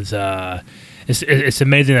 that was... It's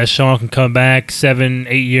amazing that Shawn can come back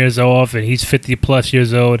 7-8 years off, and he's 50-plus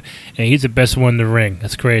years old, and he's the best one in the ring.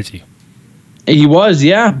 That's crazy. He was,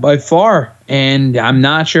 yeah, by far. And I'm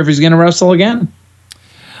not sure if he's going to wrestle again.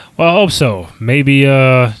 Well, I hope so. Maybe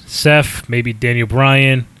Seth, maybe Daniel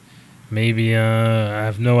Bryan, maybe I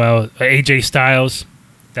have no AJ Styles.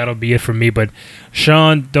 That'll be it for me. But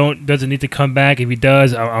Shawn doesn't need to come back. If he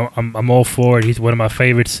does, I'm all for it. He's one of my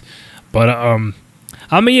favorites. But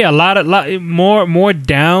I mean, yeah, a lot more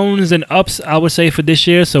downs than ups, I would say, for this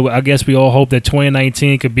year. So I guess we all hope that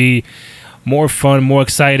 2019 could be more fun, more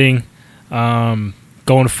exciting.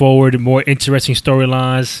 Going forward, more interesting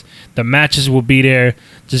storylines. The matches will be there.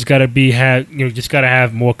 Just gotta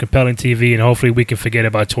have more compelling TV, and hopefully we can forget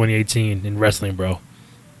about 2018 in wrestling, bro.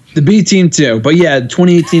 The B team too, but yeah,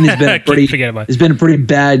 2018 has been a pretty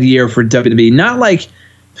bad year for WWE. Not like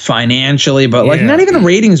financially, but like not even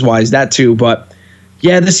ratings wise, that too. But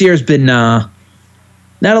yeah, this year has been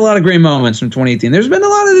not a lot of great moments from 2018. There's been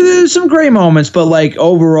some great moments, but like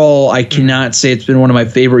overall, I cannot say it's been one of my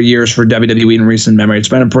favorite years for WWE in recent memory. It's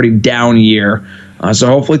been a pretty down year. So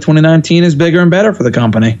hopefully 2019 is bigger and better for the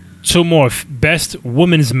company. Two more. Best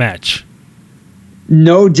women's match.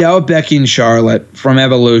 No doubt Becky and Charlotte from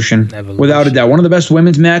Evolution. Without a doubt. One of the best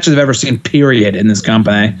women's matches I've ever seen, period, in this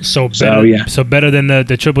company. So better than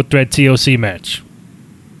the triple threat TLC match.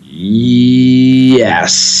 Yes,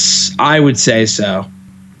 I would say so.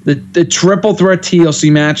 The triple threat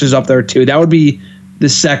TLC match is up there too. That would be the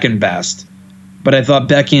second best. But I thought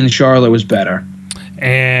Becky and Charlotte was better.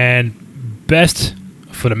 And best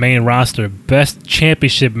for the main roster, best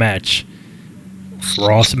championship match,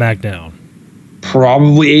 Raw SmackDown.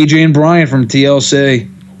 Probably AJ and Bryan from TLC.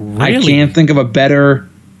 Really? I can't think of a better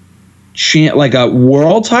like a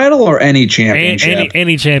world title or any championship.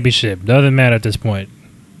 Any championship. Doesn't matter at this point.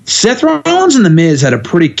 Seth Rollins and The Miz had a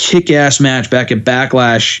pretty kick-ass match back at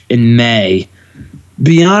Backlash in May.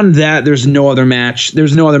 Beyond that, there's no other match.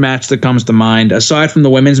 There's no other match that comes to mind. Aside from the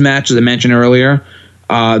women's match, as I mentioned earlier,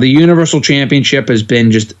 the Universal Championship has been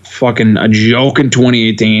just fucking a joke in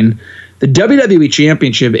 2018. The WWE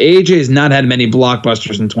Championship, AJ has not had many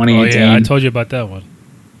blockbusters in 2018. Oh, yeah, I told you about that one.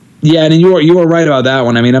 Yeah, and you were right about that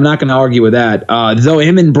one. I mean, I'm not going to argue with that. Though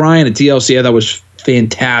him and Bryan at TLC, I thought was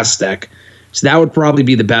fantastic. So that would probably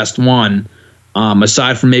be the best one,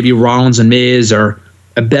 aside from maybe Rollins and Miz or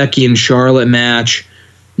a Becky and Charlotte match.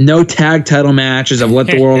 No tag title matches have lit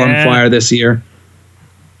the world on fire this year.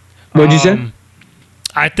 What'd you say?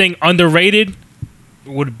 I think underrated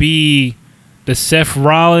would be the Seth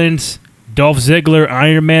Rollins, Dolph Ziggler,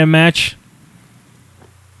 Iron Man match.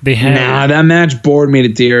 That match bored me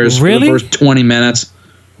to tears for the first 20 minutes.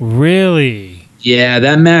 Really? Yeah,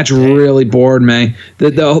 that match really bored me.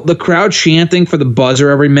 The crowd chanting for the buzzer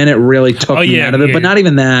every minute really took me out of it. But not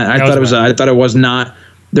even that. I thought it was not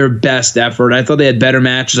their best effort. I thought they had better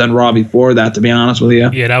matches on Raw before that, to be honest with you.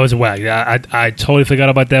 Yeah, that was whack. I totally forgot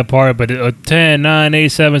about that part, but 10, 9, 8,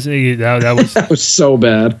 7, that was That was so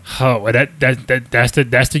bad. oh, that's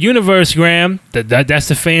the universe, Graham. That's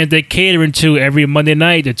the fans they're catering to every Monday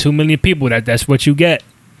night. The 2 million people. That's what you get.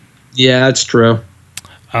 Yeah, that's true.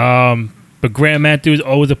 But Graham Matthews,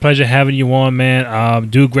 always a pleasure having you on, man.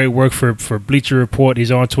 Do great work for Bleacher Report. He's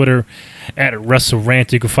on Twitter at Russell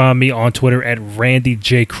Rant. You can find me on Twitter at Randy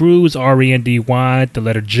J. Cruz, Rendy, the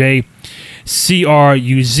letter J,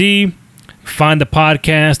 Cruz. Find the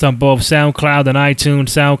podcast on both SoundCloud and iTunes,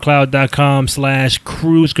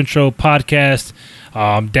 soundcloud.com/Cruise Control Podcast.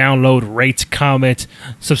 Download, rate, comment,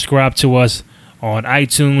 subscribe to us on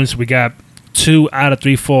iTunes. We got 2 out of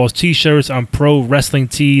 3 Falls t-shirts on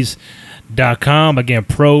ProWrestlingTees.com. Again,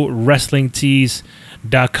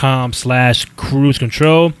 ProWrestlingTees.com/Cruise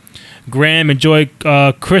Control. Graham, enjoy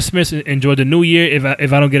Christmas, enjoy the New Year.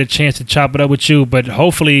 If I don't get a chance to chop it up with you, but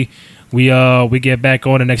hopefully we get back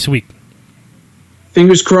on it next week.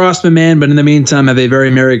 Fingers crossed, my man. But in the meantime, have a very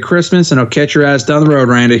Merry Christmas, and I'll catch your ass down the road,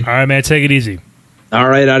 Randy. All right, man. Take it easy. All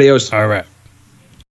right, adios. All right.